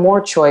we have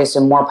more choice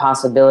and more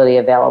possibility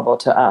available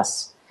to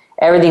us.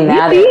 Everything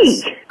that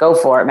is, go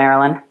for it,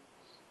 Marilyn.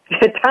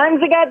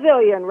 Times a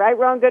gazillion, right,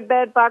 wrong, good,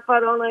 bad, POC,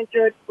 POD, online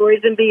church,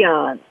 boys and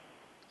beyond.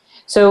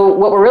 So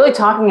what we're really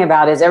talking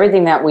about is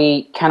everything that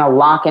we kind of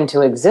lock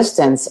into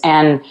existence.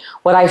 And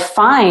what I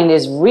find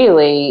is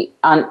really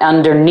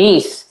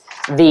underneath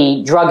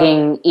the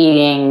drugging,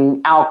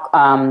 eating,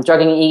 alcohol,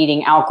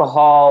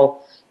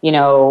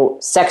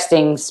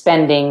 sexting,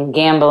 spending,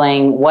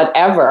 gambling,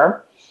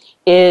 whatever,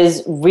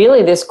 is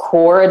really this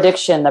core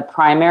addiction, the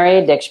primary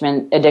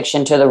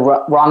addiction to the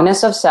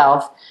wrongness of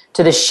self,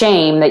 to the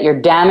shame that you're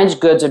damaged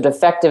goods or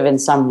defective in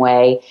some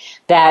way,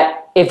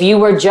 that if you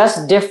were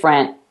just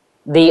different,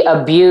 the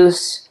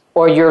abuse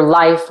or your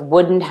life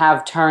wouldn't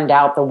have turned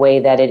out the way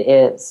that it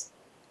is.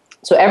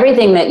 So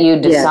everything that you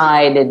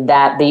decided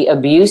that the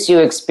abuse you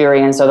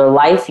experienced or the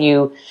life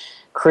you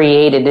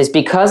created is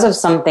because of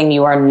something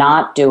you are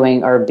not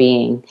doing or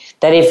being,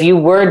 that if you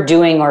were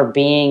doing or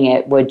being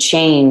it would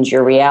change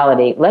your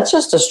reality. Let's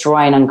just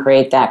destroy and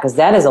uncreate that, because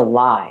that is a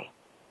lie.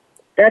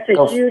 That's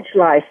a huge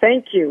lie.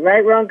 Thank you.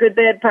 Right, wrong, good,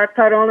 bad, POC,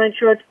 POD, online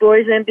shorts,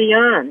 boys and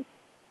beyond.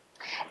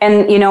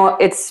 And,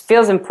 it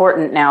feels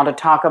important now to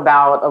talk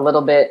about a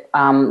little bit.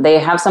 They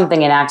have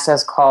something in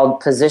Access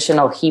called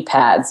positional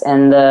hepads,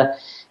 and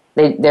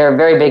they're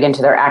very big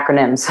into their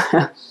acronyms.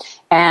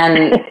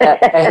 And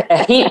a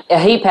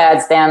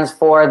HEPAD stands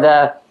for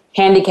the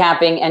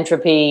handicapping,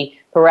 entropy,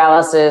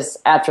 paralysis,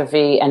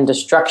 atrophy, and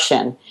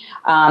destruction.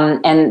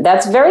 And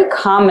that's very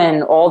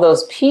common, all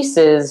those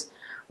pieces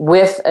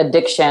with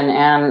addiction.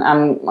 And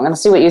I'm going to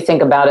see what you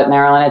think about it,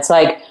 Marilyn. It's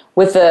like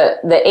with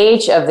the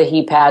H of the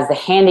HEPADs, the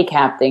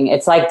handicapping,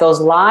 it's like those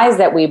lies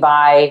that we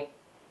buy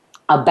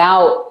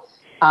about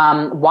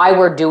why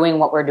we're doing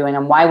what we're doing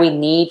and why we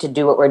need to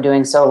do what we're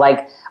doing. So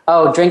like,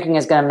 oh, drinking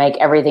is going to make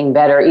everything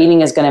better.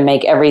 Eating is going to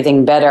make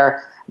everything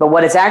better. But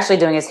what it's actually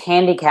doing is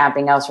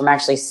handicapping us from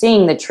actually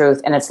seeing the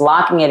truth, and it's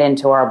locking it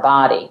into our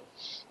body.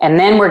 And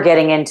then we're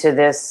getting into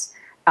this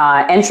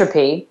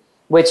entropy,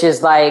 which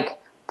is like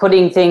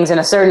putting things in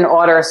a certain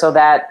order so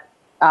that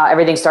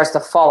everything starts to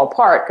fall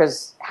apart,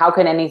 because how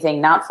can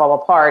anything not fall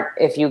apart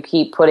if you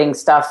keep putting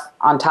stuff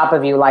on top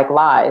of you like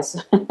lies?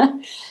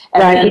 And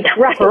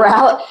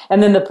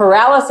then the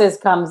paralysis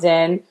comes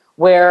in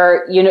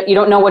where you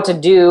don't know what to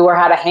do or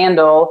how to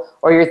handle,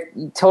 or you're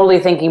totally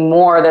thinking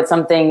more that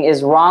something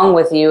is wrong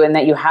with you and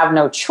that you have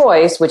no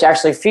choice, which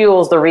actually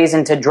fuels the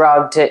reason to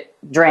drug, to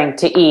drink,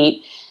 to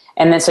eat.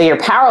 And then so you're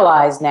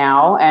paralyzed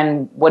now.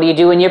 And what do you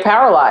do when you're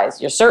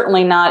paralyzed? You're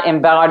certainly not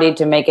embodied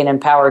to make an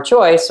empowered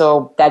choice.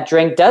 So that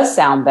drink does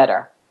sound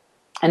better.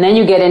 And then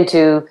you get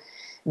into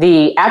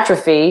the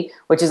atrophy,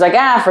 which is like,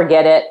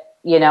 forget it.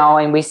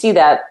 And we see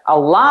that a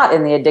lot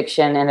in the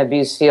addiction and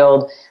abuse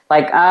field,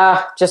 like,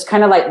 just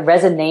kind of like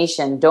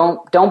resignation.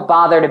 Don't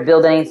bother to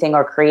build anything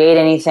or create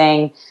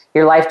anything.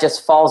 Your life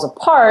just falls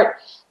apart.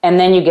 And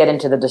then you get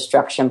into the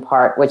destruction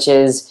part, which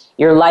is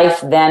your life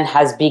then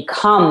has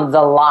become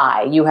the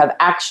lie. You have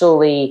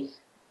actually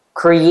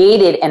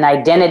created an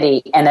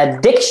identity, an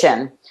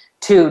addiction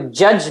to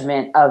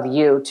judgment of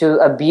you, to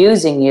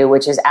abusing you,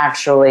 which is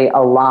actually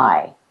a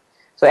lie.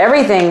 So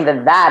everything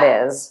that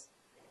is,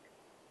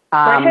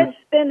 my head's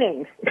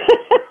spinning.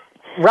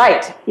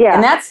 Right. Yeah.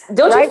 And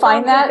don't right, you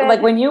find that,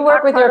 like when you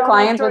work with your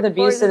clients with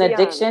abuse and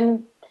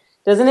addiction,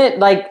 doesn't it,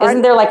 like,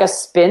 isn't there like a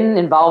spin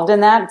involved in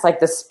that? It's like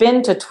the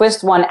spin to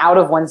twist one out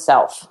of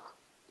oneself.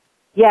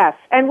 Yes.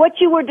 And what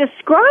you were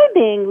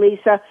describing,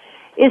 Lisa,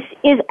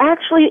 is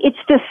actually, it's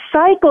the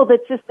cycle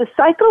that's just the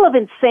cycle of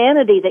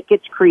insanity that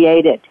gets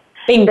created.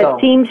 Bingo.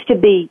 That seems to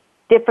be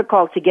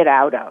difficult to get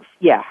out of.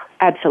 Yeah,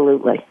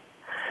 absolutely.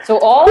 So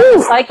all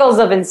the cycles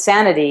of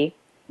insanity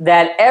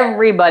that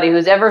everybody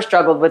who's ever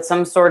struggled with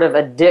some sort of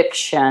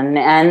addiction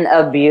and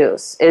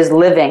abuse is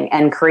living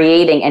and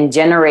creating and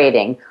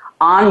generating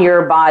on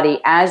your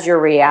body as your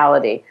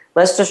reality.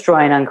 Let's destroy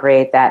and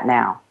uncreate that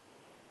now.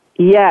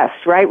 Yes,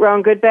 right,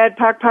 wrong, good, bad,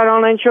 POC, POD,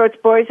 online shorts,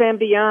 boys, and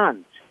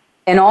beyond.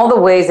 In all the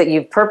ways that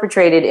you've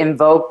perpetrated,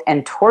 invoked,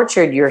 and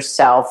tortured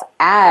yourself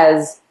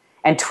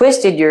and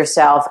twisted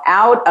yourself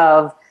out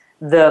of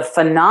the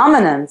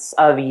phenomenons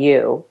of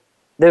you,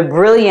 the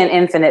brilliant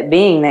infinite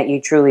being that you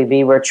truly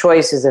be, where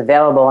choice is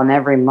available in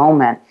every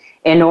moment,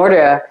 in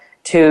order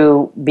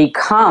to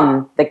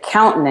become the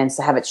countenance,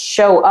 to have it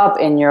show up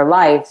in your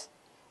life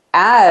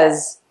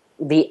as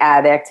the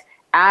addict,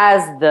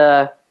 as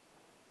the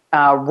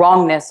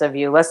wrongness of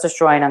you. Let's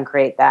destroy and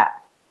uncreate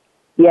that.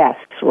 Yes,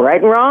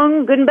 right and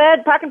wrong, good and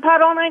bad, POC and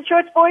POD, online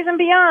shorts, boys and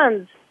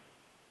beyonds.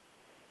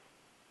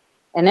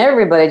 And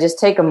everybody just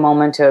take a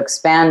moment to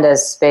expand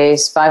as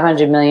space,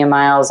 500 million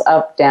miles,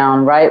 up,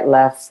 down, right,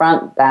 left,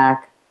 front,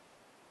 back,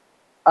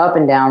 up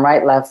and down,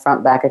 right, left,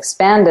 front, back,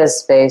 expand as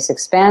space,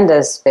 expand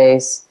as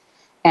space.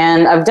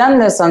 And I've done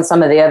this on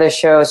some of the other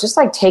shows, just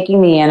like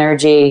taking the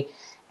energy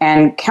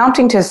and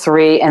counting to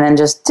 3 and then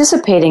just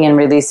dissipating and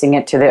releasing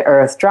it to the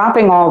earth,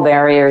 dropping all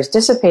barriers,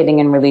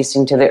 dissipating and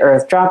releasing to the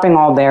earth, dropping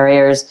all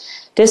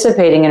barriers,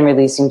 dissipating and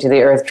releasing to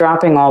the earth,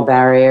 dropping all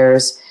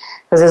barriers.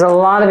 Because there's a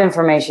lot of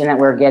information that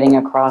we're getting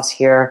across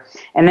here.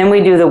 And then we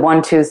do the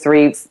 1, 2,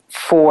 3,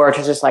 4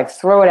 to just like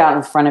throw it out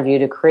in front of you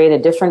to create a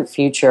different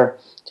future,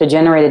 to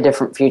generate a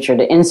different future,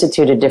 to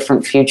institute a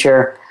different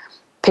future,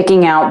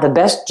 picking out the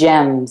best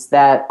gems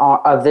that are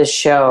of this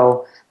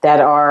show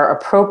that are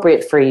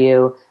appropriate for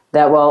you,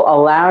 that will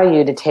allow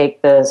you to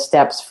take the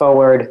steps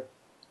forward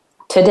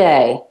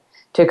today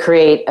to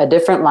create a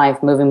different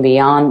life moving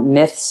beyond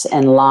myths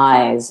and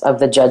lies of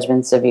the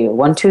judgments of you.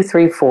 1, 2,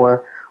 3,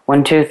 4.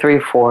 1, 2, 3,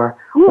 4.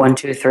 1,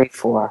 2, 3,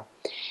 4.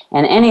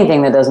 And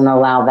anything that doesn't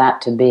allow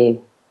that to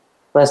be,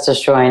 let's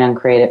destroy and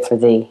uncreate it for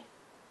thee.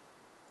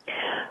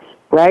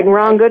 Right and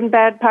wrong, good and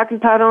bad, POC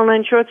and POD,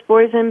 online shorts,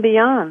 boys and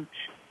beyond.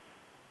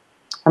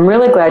 I'm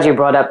really glad you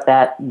brought up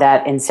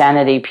that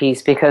insanity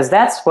piece, because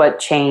that's what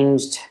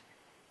changed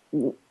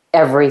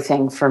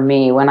everything for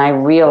me when I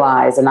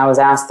realized, and I was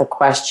asked the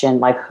question,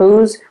 like,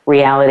 whose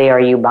reality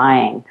are you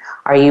buying?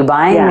 Are you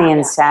buying the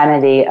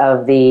insanity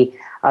of the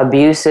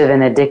abusive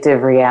and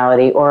addictive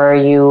reality, or are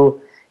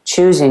you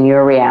choosing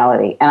your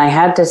reality? And I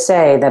had to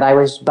say that I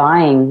was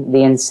buying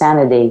the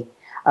insanity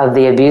of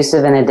the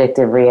abusive and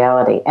addictive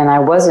reality, and I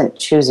wasn't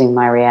choosing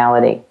my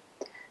reality.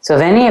 So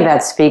if any of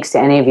that speaks to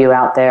any of you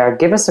out there,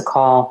 give us a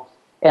call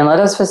and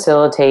let us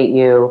facilitate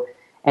you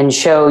and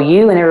show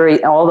you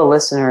and all the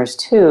listeners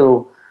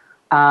too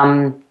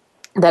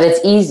that it's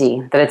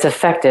easy, that it's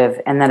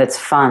effective, and that it's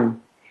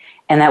fun.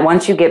 And that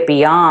once you get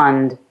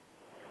beyond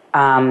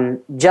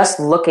just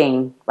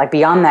looking, like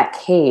beyond that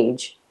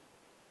cage,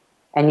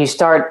 and you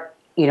start,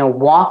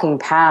 walking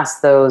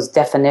past those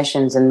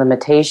definitions and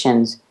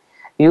limitations,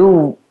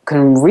 you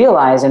can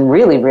realize and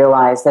really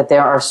realize that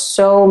there are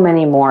so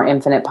many more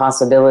infinite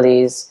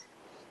possibilities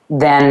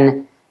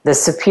than the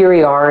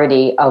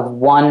superiority of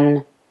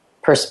one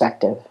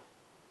perspective.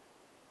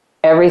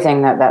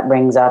 Everything that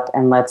brings up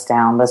and lets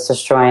down, let's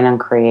destroy and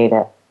uncreate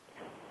it.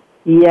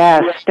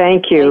 Yes,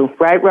 thank you.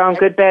 Right, wrong,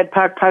 good, bad,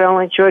 POC, POD,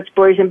 online shorts,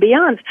 boys and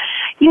beyonds.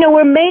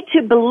 We're made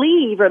to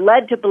believe, or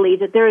led to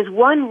believe, that there is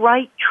one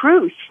right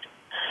truth,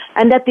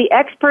 and that the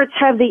experts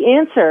have the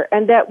answer,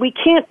 and that we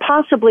can't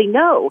possibly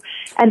know.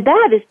 And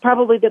that is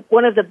probably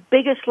one of the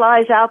biggest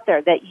lies out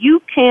there, that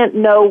you can't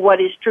know what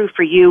is true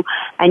for you,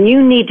 and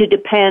you need to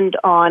depend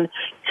on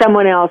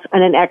someone else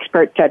and an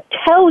expert to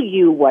tell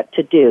you what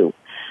to do.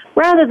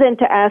 rather than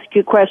to ask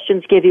you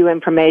questions, give you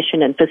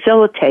information, and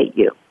facilitate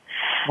you.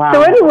 Wow.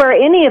 So anywhere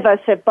any of us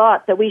have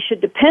thought that we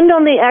should depend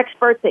on the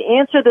expert to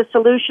answer the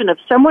solution of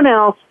someone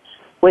else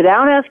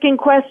without asking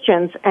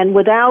questions and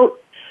without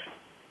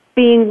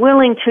being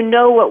willing to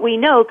know what we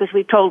know because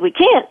we've told we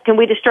can't, can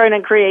we destroy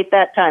and create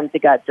that times a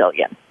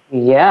godzillion?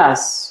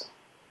 Yes.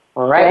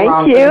 Right, Thank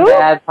wrong, you. good,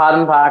 bad, pot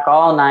and pock,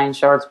 all 9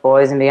 shorts,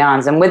 boys and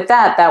beyonds. And with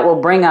that, that will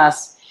bring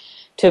us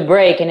to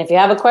break. And if you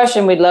have a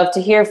question, we'd love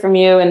to hear from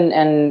you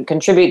and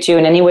contribute to you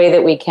in any way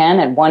that we can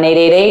at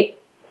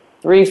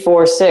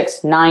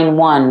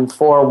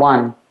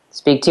 1-888-346-9141.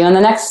 Speak to you in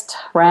the next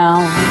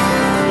round.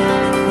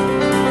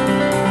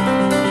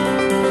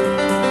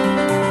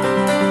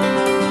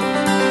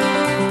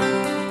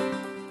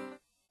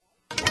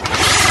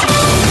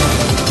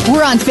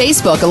 We're on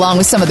Facebook along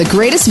with some of the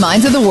greatest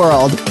minds of the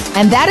world,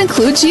 and that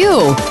includes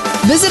you.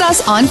 Visit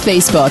us on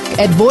Facebook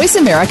at Voice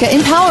America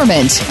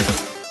Empowerment.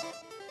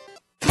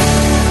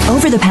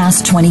 Over the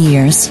past 20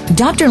 years,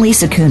 Dr.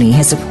 Lisa Cooney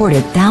has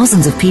supported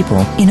thousands of people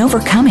in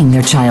overcoming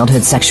their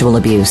childhood sexual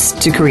abuse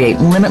to create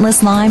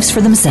limitless lives for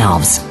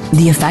themselves.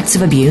 The effects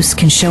of abuse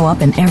can show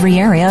up in every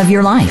area of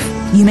your life.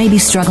 You may be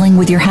struggling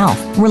with your health,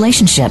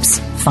 relationships,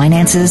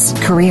 finances,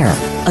 career.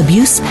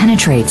 Abuse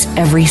penetrates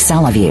every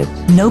cell of you.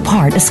 No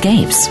part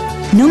escapes.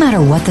 No matter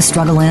what the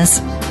struggle is,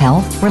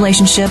 health,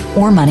 relationship,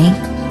 or money,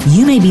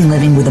 you may be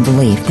living with a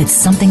belief that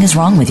something is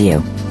wrong with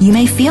you. You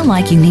may feel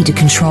like you need to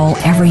control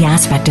every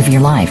aspect of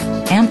your life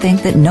and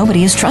think that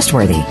nobody is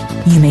trustworthy.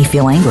 You may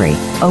feel angry,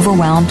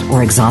 overwhelmed,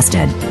 or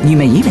exhausted. You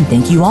may even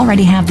think you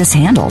already have this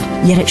handled,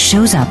 yet it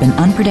shows up in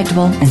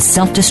unpredictable and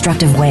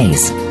self-destructive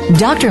ways.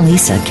 Dr.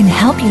 Lisa can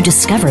help you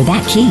discover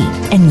that key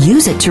and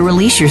use it to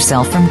release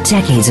yourself from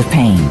decades of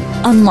pain.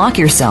 Unlock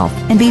yourself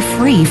and be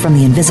free from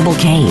the invisible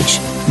cage.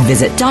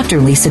 Visit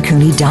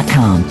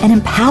drlisacooney.com and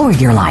empower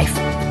your life.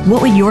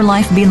 What would your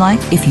life be like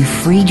if you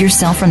freed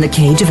yourself from the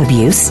cage of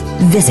abuse?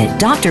 Visit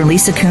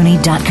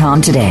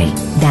drlisacooney.com today.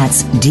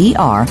 That's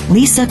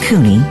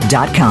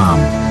drlisacooney.com.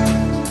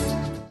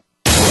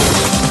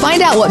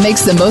 Find out what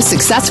makes the most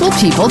successful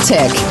people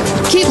tick.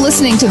 Keep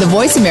listening to the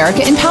Voice America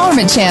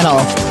Empowerment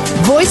Channel.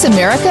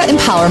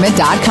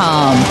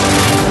 VoiceAmericaEmpowerment.com.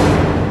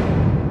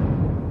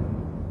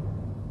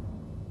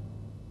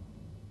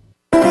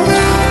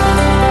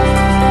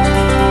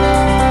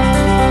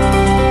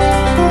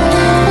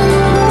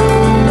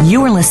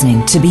 You are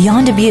listening to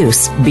Beyond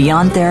Abuse,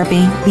 Beyond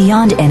Therapy,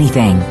 Beyond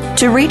Anything.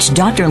 To reach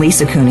Dr.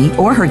 Lisa Cooney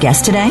or her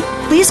guest today,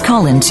 please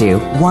call into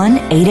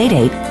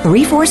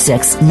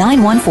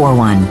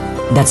 1-888-346-9141.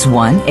 That's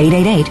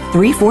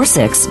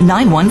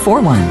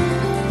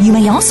 1-888-346-9141. You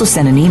may also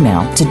send an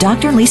email to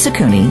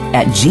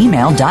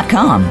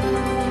drlisacooney@gmail.com.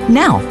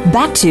 Now,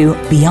 back to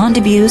Beyond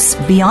Abuse,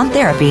 Beyond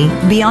Therapy,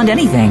 Beyond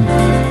Anything.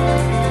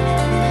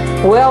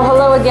 Well,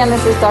 hello again.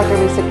 This is Dr.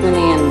 Lisa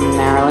Cooney and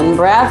Marilyn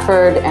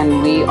Bradford,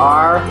 and we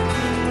are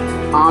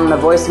on the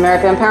Voice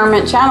America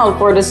Empowerment Channel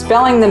for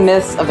Dispelling the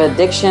Myths of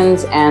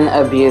Addictions and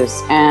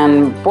Abuse.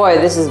 And boy,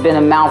 this has been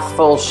a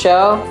mouthful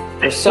show.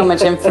 There's so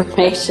much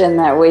information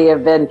that we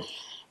have been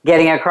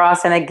getting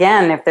across. And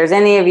again, if there's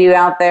any of you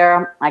out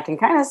there, I can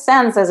kind of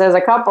sense as there's a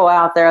couple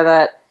out there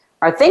that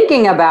are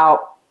thinking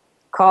about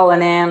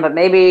calling in, but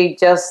maybe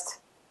just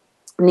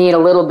need a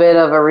little bit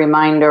of a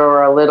reminder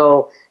or a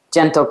little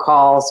gentle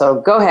call.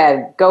 So go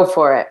ahead, go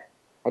for it.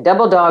 I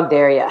double dog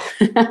dare you.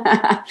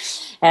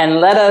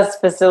 And let us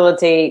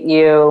facilitate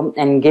you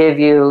and give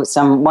you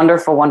some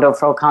wonderful,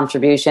 wonderful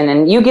contribution.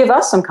 And you give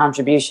us some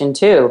contribution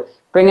too.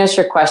 Bring us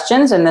your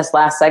questions in this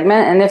last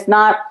segment. And if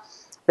not,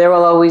 there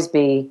will always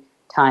be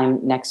time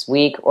next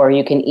week, or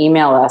you can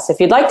email us. If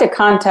you'd like to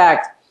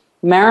contact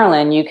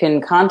Marilyn, you can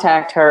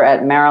contact her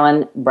at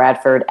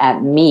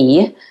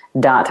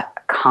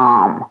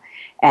marilynbradford@me.com.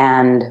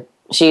 And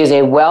she is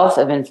a wealth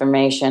of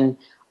information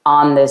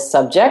on this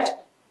subject.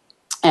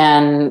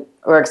 And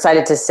we're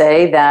excited to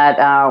say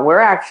that we're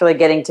actually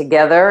getting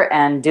together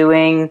and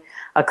doing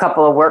a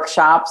couple of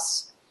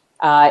workshops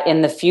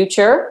in the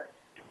future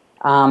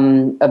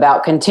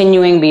about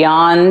continuing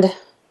beyond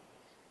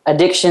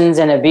addictions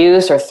and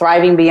abuse, or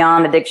thriving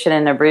beyond addiction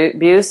and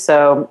abuse.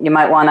 So you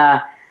might want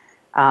to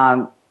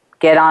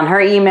get on her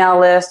email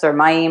list or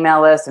my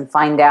email list and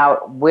find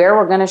out where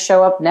we're going to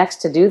show up next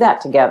to do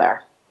that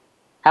together.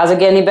 How's it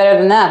get any better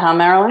than that, huh,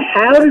 Marilyn?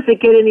 How does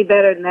it get any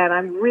better than that?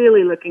 I'm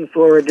really looking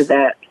forward to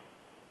that.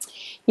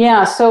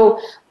 Yeah, so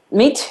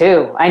me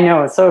too. I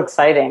know, it's so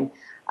exciting.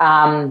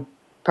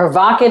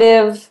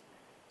 Provocative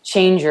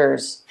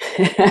changers.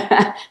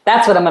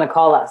 That's what I'm going to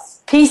call us.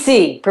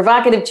 PC,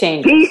 provocative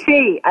changers.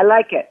 PC, I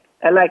like it.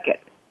 I like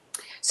it.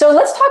 So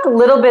let's talk a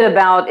little bit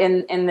about,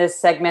 in this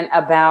segment,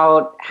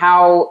 about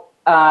how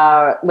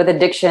with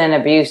addiction and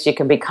abuse you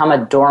can become a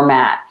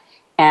doormat,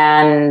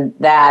 and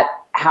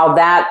how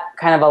that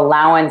kind of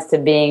allowance to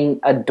being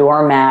a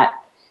doormat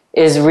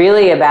is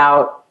really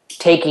about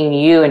taking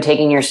you and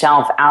taking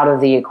yourself out of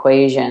the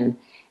equation,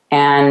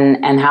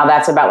 and how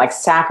that's about like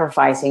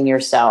sacrificing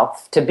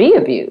yourself to be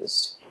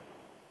abused.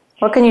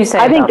 What can you say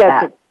about that? I think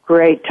that's a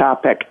great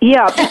topic.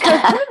 Yeah,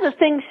 because one of the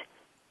things,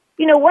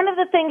 one of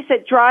the things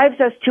that drives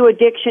us to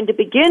addiction to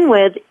begin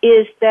with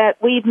is that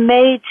we've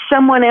made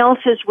someone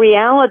else's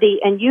reality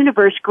and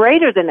universe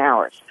greater than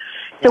ours.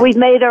 So we've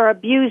made our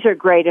abuser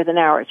greater than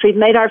ours. We've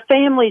made our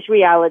family's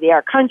reality,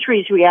 our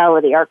country's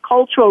reality, our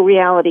cultural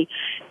reality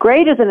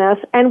greater than us,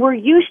 and we're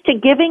used to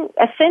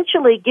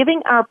essentially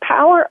giving our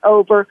power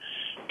over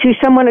to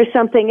someone or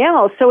something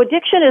else. So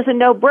addiction is a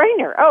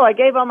no-brainer. Oh, I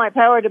gave all my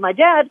power to my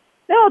dad.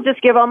 No, I'll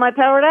just give all my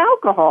power to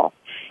alcohol.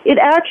 It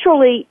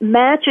actually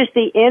matches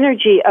the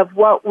energy of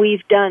what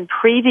we've done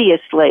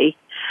previously.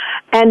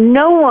 And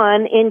no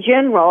one in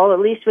general, at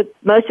least with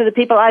most of the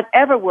people I've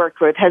ever worked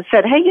with, has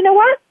said, hey, you know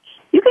what?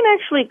 You can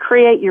actually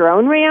create your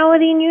own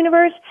reality and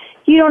universe.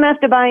 You don't have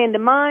to buy into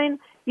mine.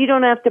 You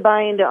don't have to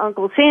buy into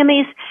Uncle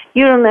Sammy's.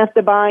 You don't have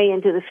to buy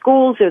into the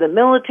schools or the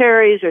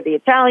militaries or the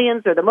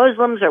Italians or the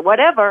Muslims or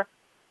whatever.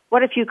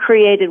 What if you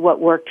created what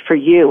worked for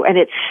you? And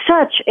it's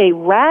such a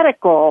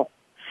radical,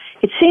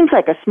 it seems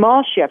like a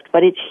small shift,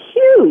 but it's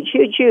huge,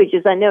 huge, huge,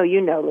 as I know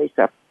you know,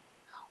 Lisa.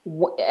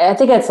 I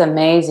think that's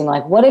amazing.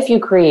 Like, what if you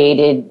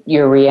created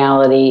your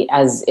reality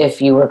as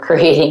if you were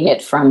creating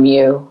it from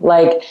you?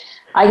 Like,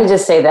 I could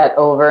just say that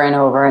over and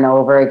over and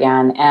over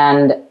again.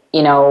 And,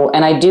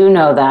 and I do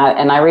know that.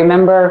 And I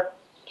remember,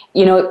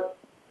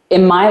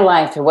 in my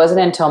life, it wasn't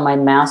until my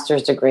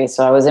master's degree,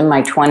 so I was in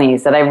my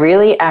 20s, that I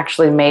really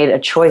actually made a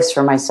choice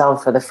for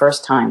myself for the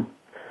first time.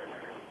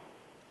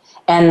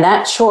 And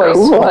that choice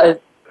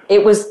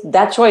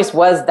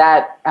was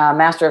that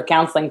Master of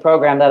Counseling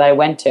program that I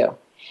went to.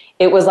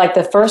 It was like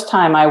the first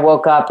time I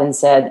woke up and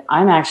said,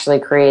 I'm actually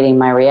creating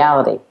my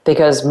reality.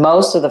 Because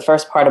most of the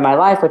first part of my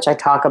life, which I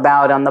talk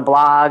about on the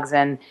blogs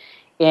and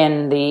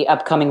in the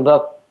upcoming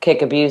book,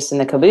 Kick Abuse and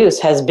the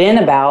Caboose, has been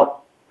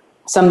about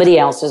somebody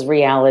else's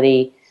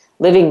reality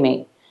living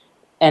me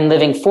and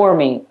living for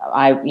me.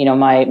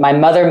 My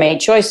mother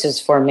made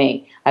choices for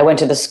me. I went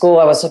to the school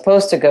I was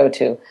supposed to go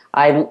to.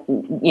 I,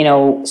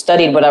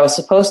 studied what I was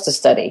supposed to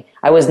study.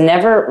 I was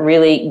never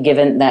really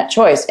given that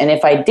choice. And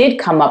if I did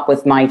come up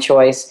with my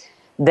choice,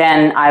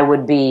 then I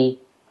would be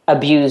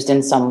abused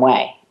in some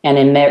way and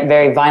in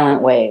very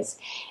violent ways.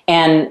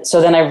 And so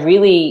then I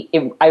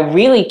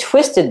really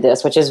twisted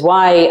this, which is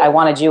why I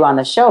wanted you on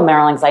the show,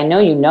 Marilyn, because I know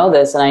you know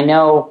this, and I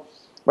know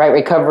Right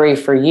Recovery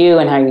for you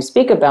and how you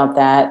speak about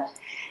that.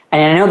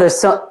 And I know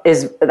that's what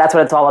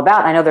it's all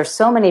about. I know there's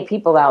so many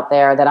people out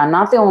there that I'm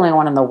not the only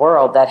one in the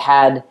world that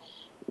had,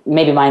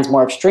 maybe mine's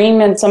more extreme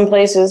in some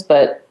places,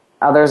 but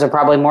others are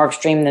probably more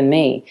extreme than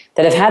me,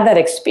 that have had that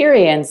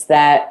experience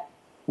that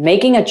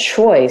making a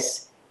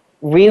choice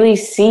really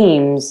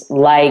seems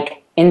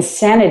like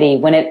insanity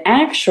when it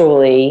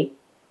actually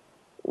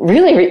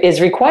really is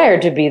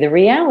required to be the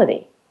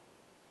reality.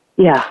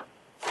 Yeah.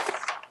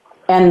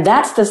 And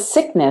that's the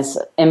sickness,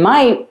 in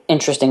my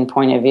interesting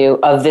point of view,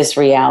 of this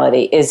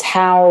reality, is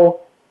how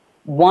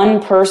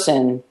one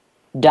person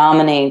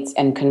dominates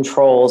and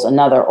controls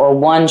another, or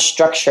one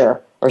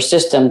structure or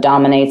system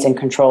dominates and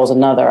controls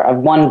another, of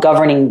one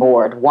governing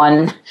board,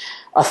 one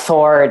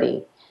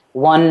authority,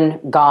 one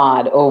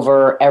God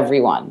over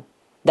everyone.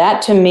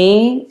 That to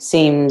me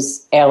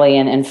seems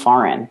alien and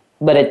foreign,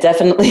 but it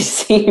definitely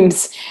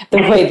seems the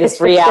way this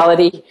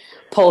reality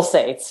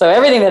pulsates. So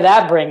everything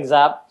that brings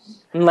up,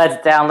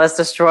 let's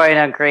destroy and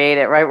uncreate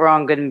it, right,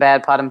 wrong, good and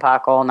bad, pot and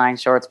pock, all nine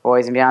shorts,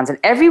 boys and beyonds. And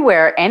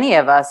everywhere any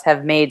of us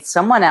have made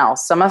someone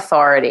else, some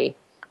authority,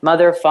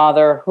 mother,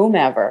 father,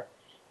 whomever,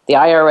 the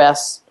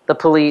IRS, the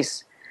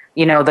police,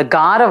 the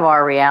God of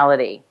our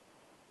reality,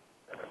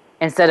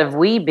 instead of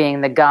we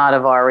being the God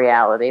of our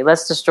reality.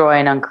 Let's destroy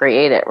and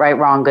uncreate it, right,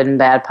 wrong, good and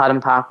bad, pot and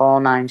pock,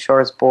 all nine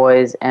shorts,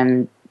 boys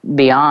and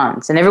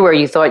beyonds. And everywhere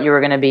you thought you were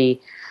going to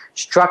be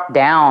struck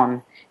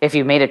down if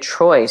you made a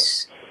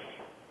choice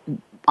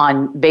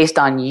based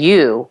on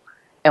you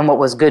and what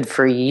was good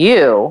for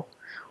you,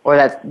 or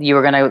that you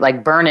were going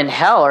to burn in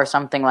hell or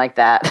something like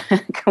that.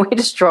 Can we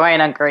destroy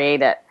and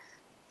uncreate it?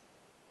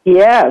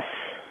 Yes.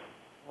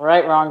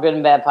 Right, wrong, good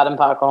and bad, pot and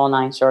pock, all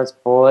nine shorts,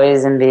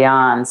 boys and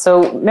beyond.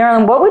 So,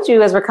 Marilyn, what would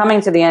you, as we're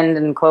coming to the end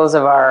and close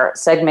of our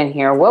segment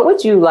here, what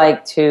would you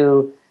like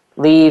to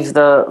leave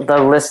the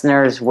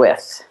listeners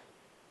with?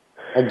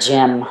 A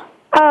gem.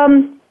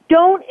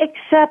 Don't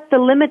accept the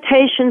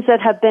limitations that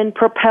have been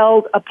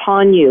propelled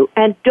upon you,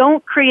 and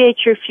don't create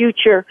your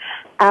future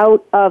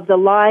out of the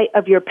lie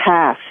of your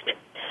past.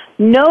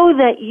 Know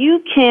that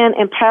you can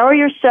empower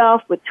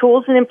yourself with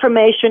tools and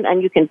information,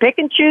 and you can pick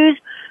and choose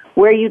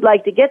where you'd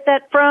like to get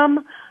that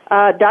from.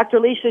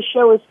 Dr. Lisa's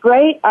show is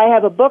great. I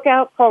have a book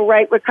out called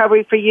Right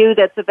Recovery for You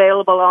that's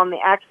available on the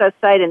Access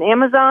site and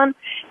Amazon.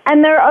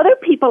 And there are other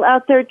people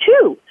out there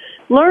too.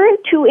 Learn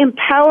to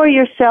empower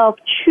yourself.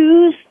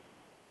 Choose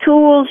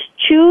tools,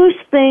 choose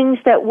things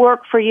that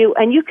work for you,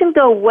 and you can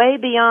go way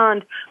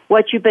beyond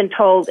what you've been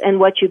told and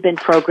what you've been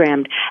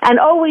programmed. And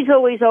always,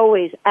 always,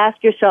 always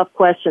ask yourself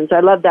questions. I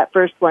love that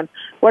first one.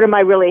 What am I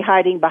really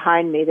hiding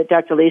behind me that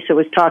Dr. Lisa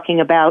was talking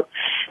about?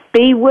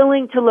 Be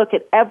willing to look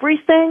at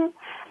everything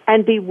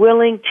and be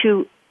willing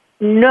to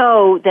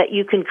know that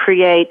you can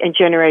create and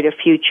generate a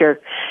future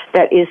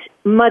that is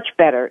much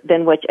better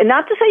than and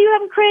not to say you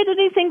haven't created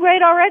anything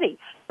great already,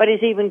 but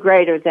is even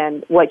greater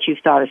than what you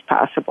thought is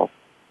possible.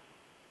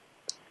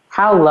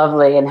 How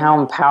lovely and how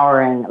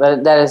empowering.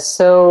 That is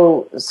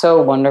so,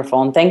 so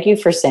wonderful. And thank you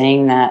for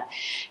saying that.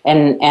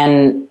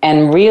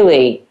 And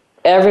really,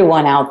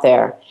 everyone out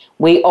there,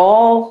 we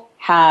all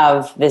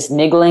have this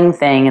niggling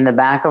thing in the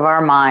back of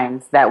our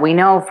minds that we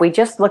know if we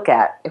just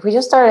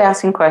started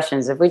asking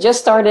questions, if we just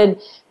started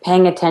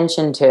paying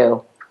attention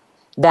to,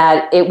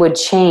 that it would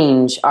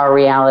change our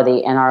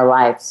reality and our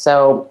life.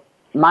 So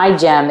my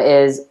gem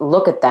is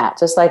look at that.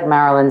 Just like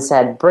Marilyn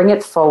said, bring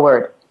it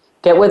forward.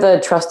 Get with a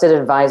trusted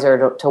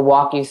advisor to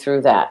walk you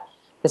through that.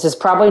 This is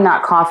probably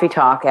not coffee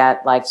talk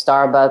at like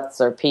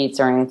Starbucks or Pete's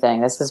or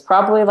anything. This is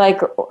probably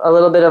like a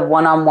little bit of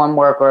one-on-one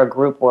work or a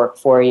group work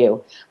for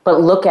you.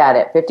 But look at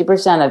it.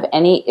 50% of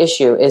any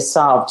issue is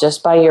solved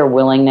just by your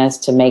willingness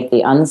to make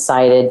the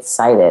unsighted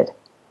sighted.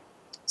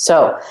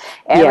 So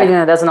everything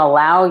that doesn't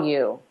allow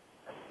you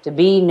to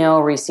be, know,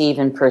 receive,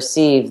 and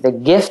perceive the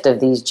gift of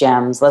these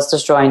gems, let's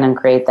destroy and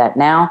uncreate that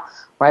now.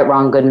 Right,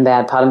 wrong, good and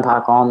bad, pot and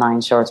pock, all 9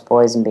 shorts,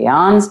 boys and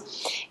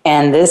beyonds.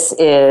 And this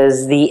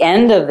is the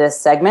end of this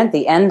segment,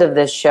 the end of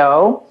this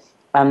show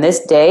on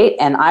this date.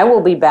 And I will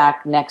be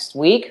back next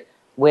week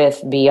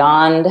with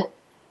Beyond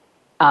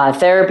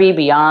Therapy,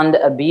 Beyond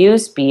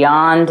Abuse,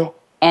 Beyond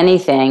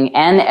Anything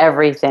and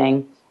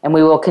Everything. And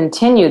we will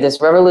continue this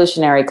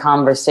revolutionary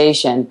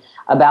conversation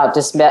about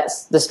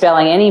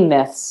dispelling any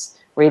myths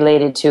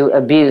related to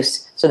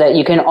abuse so that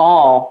you can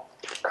all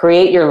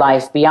create your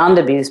life beyond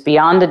abuse,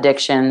 beyond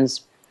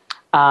addictions,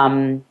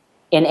 in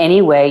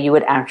any way you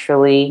would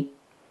actually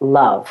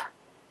love.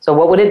 So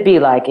what would it be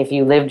like if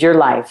you lived your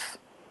life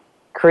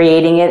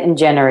creating it and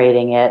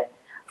generating it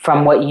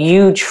from what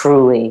you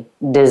truly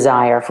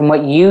desire, from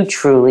what you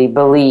truly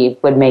believe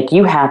would make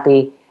you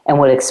happy and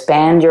would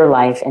expand your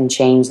life and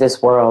change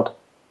this world?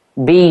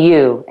 Be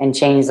you and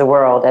change the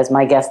world, as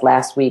my guest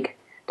last week,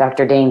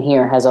 Dr. Dane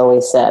here, has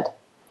always said.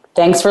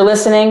 Thanks for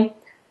listening.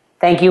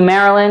 Thank you,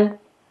 Marilyn.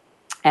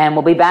 And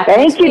we'll be back next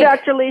week. Thank you,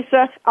 Dr.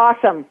 Lisa.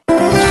 Awesome.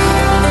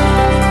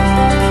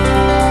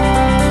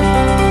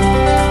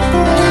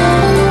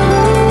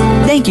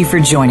 Thank you for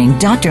joining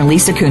Dr.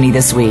 Lisa Cooney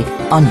this week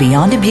on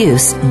Beyond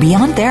Abuse,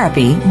 Beyond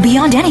Therapy,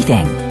 Beyond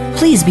Anything.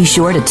 Please be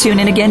sure to tune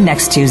in again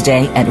next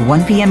Tuesday at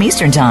 1 p.m.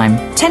 Eastern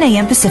Time, 10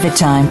 a.m. Pacific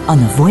Time on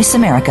the Voice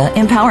America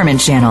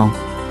Empowerment Channel.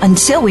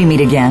 Until we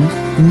meet again,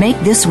 make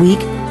this week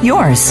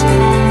yours.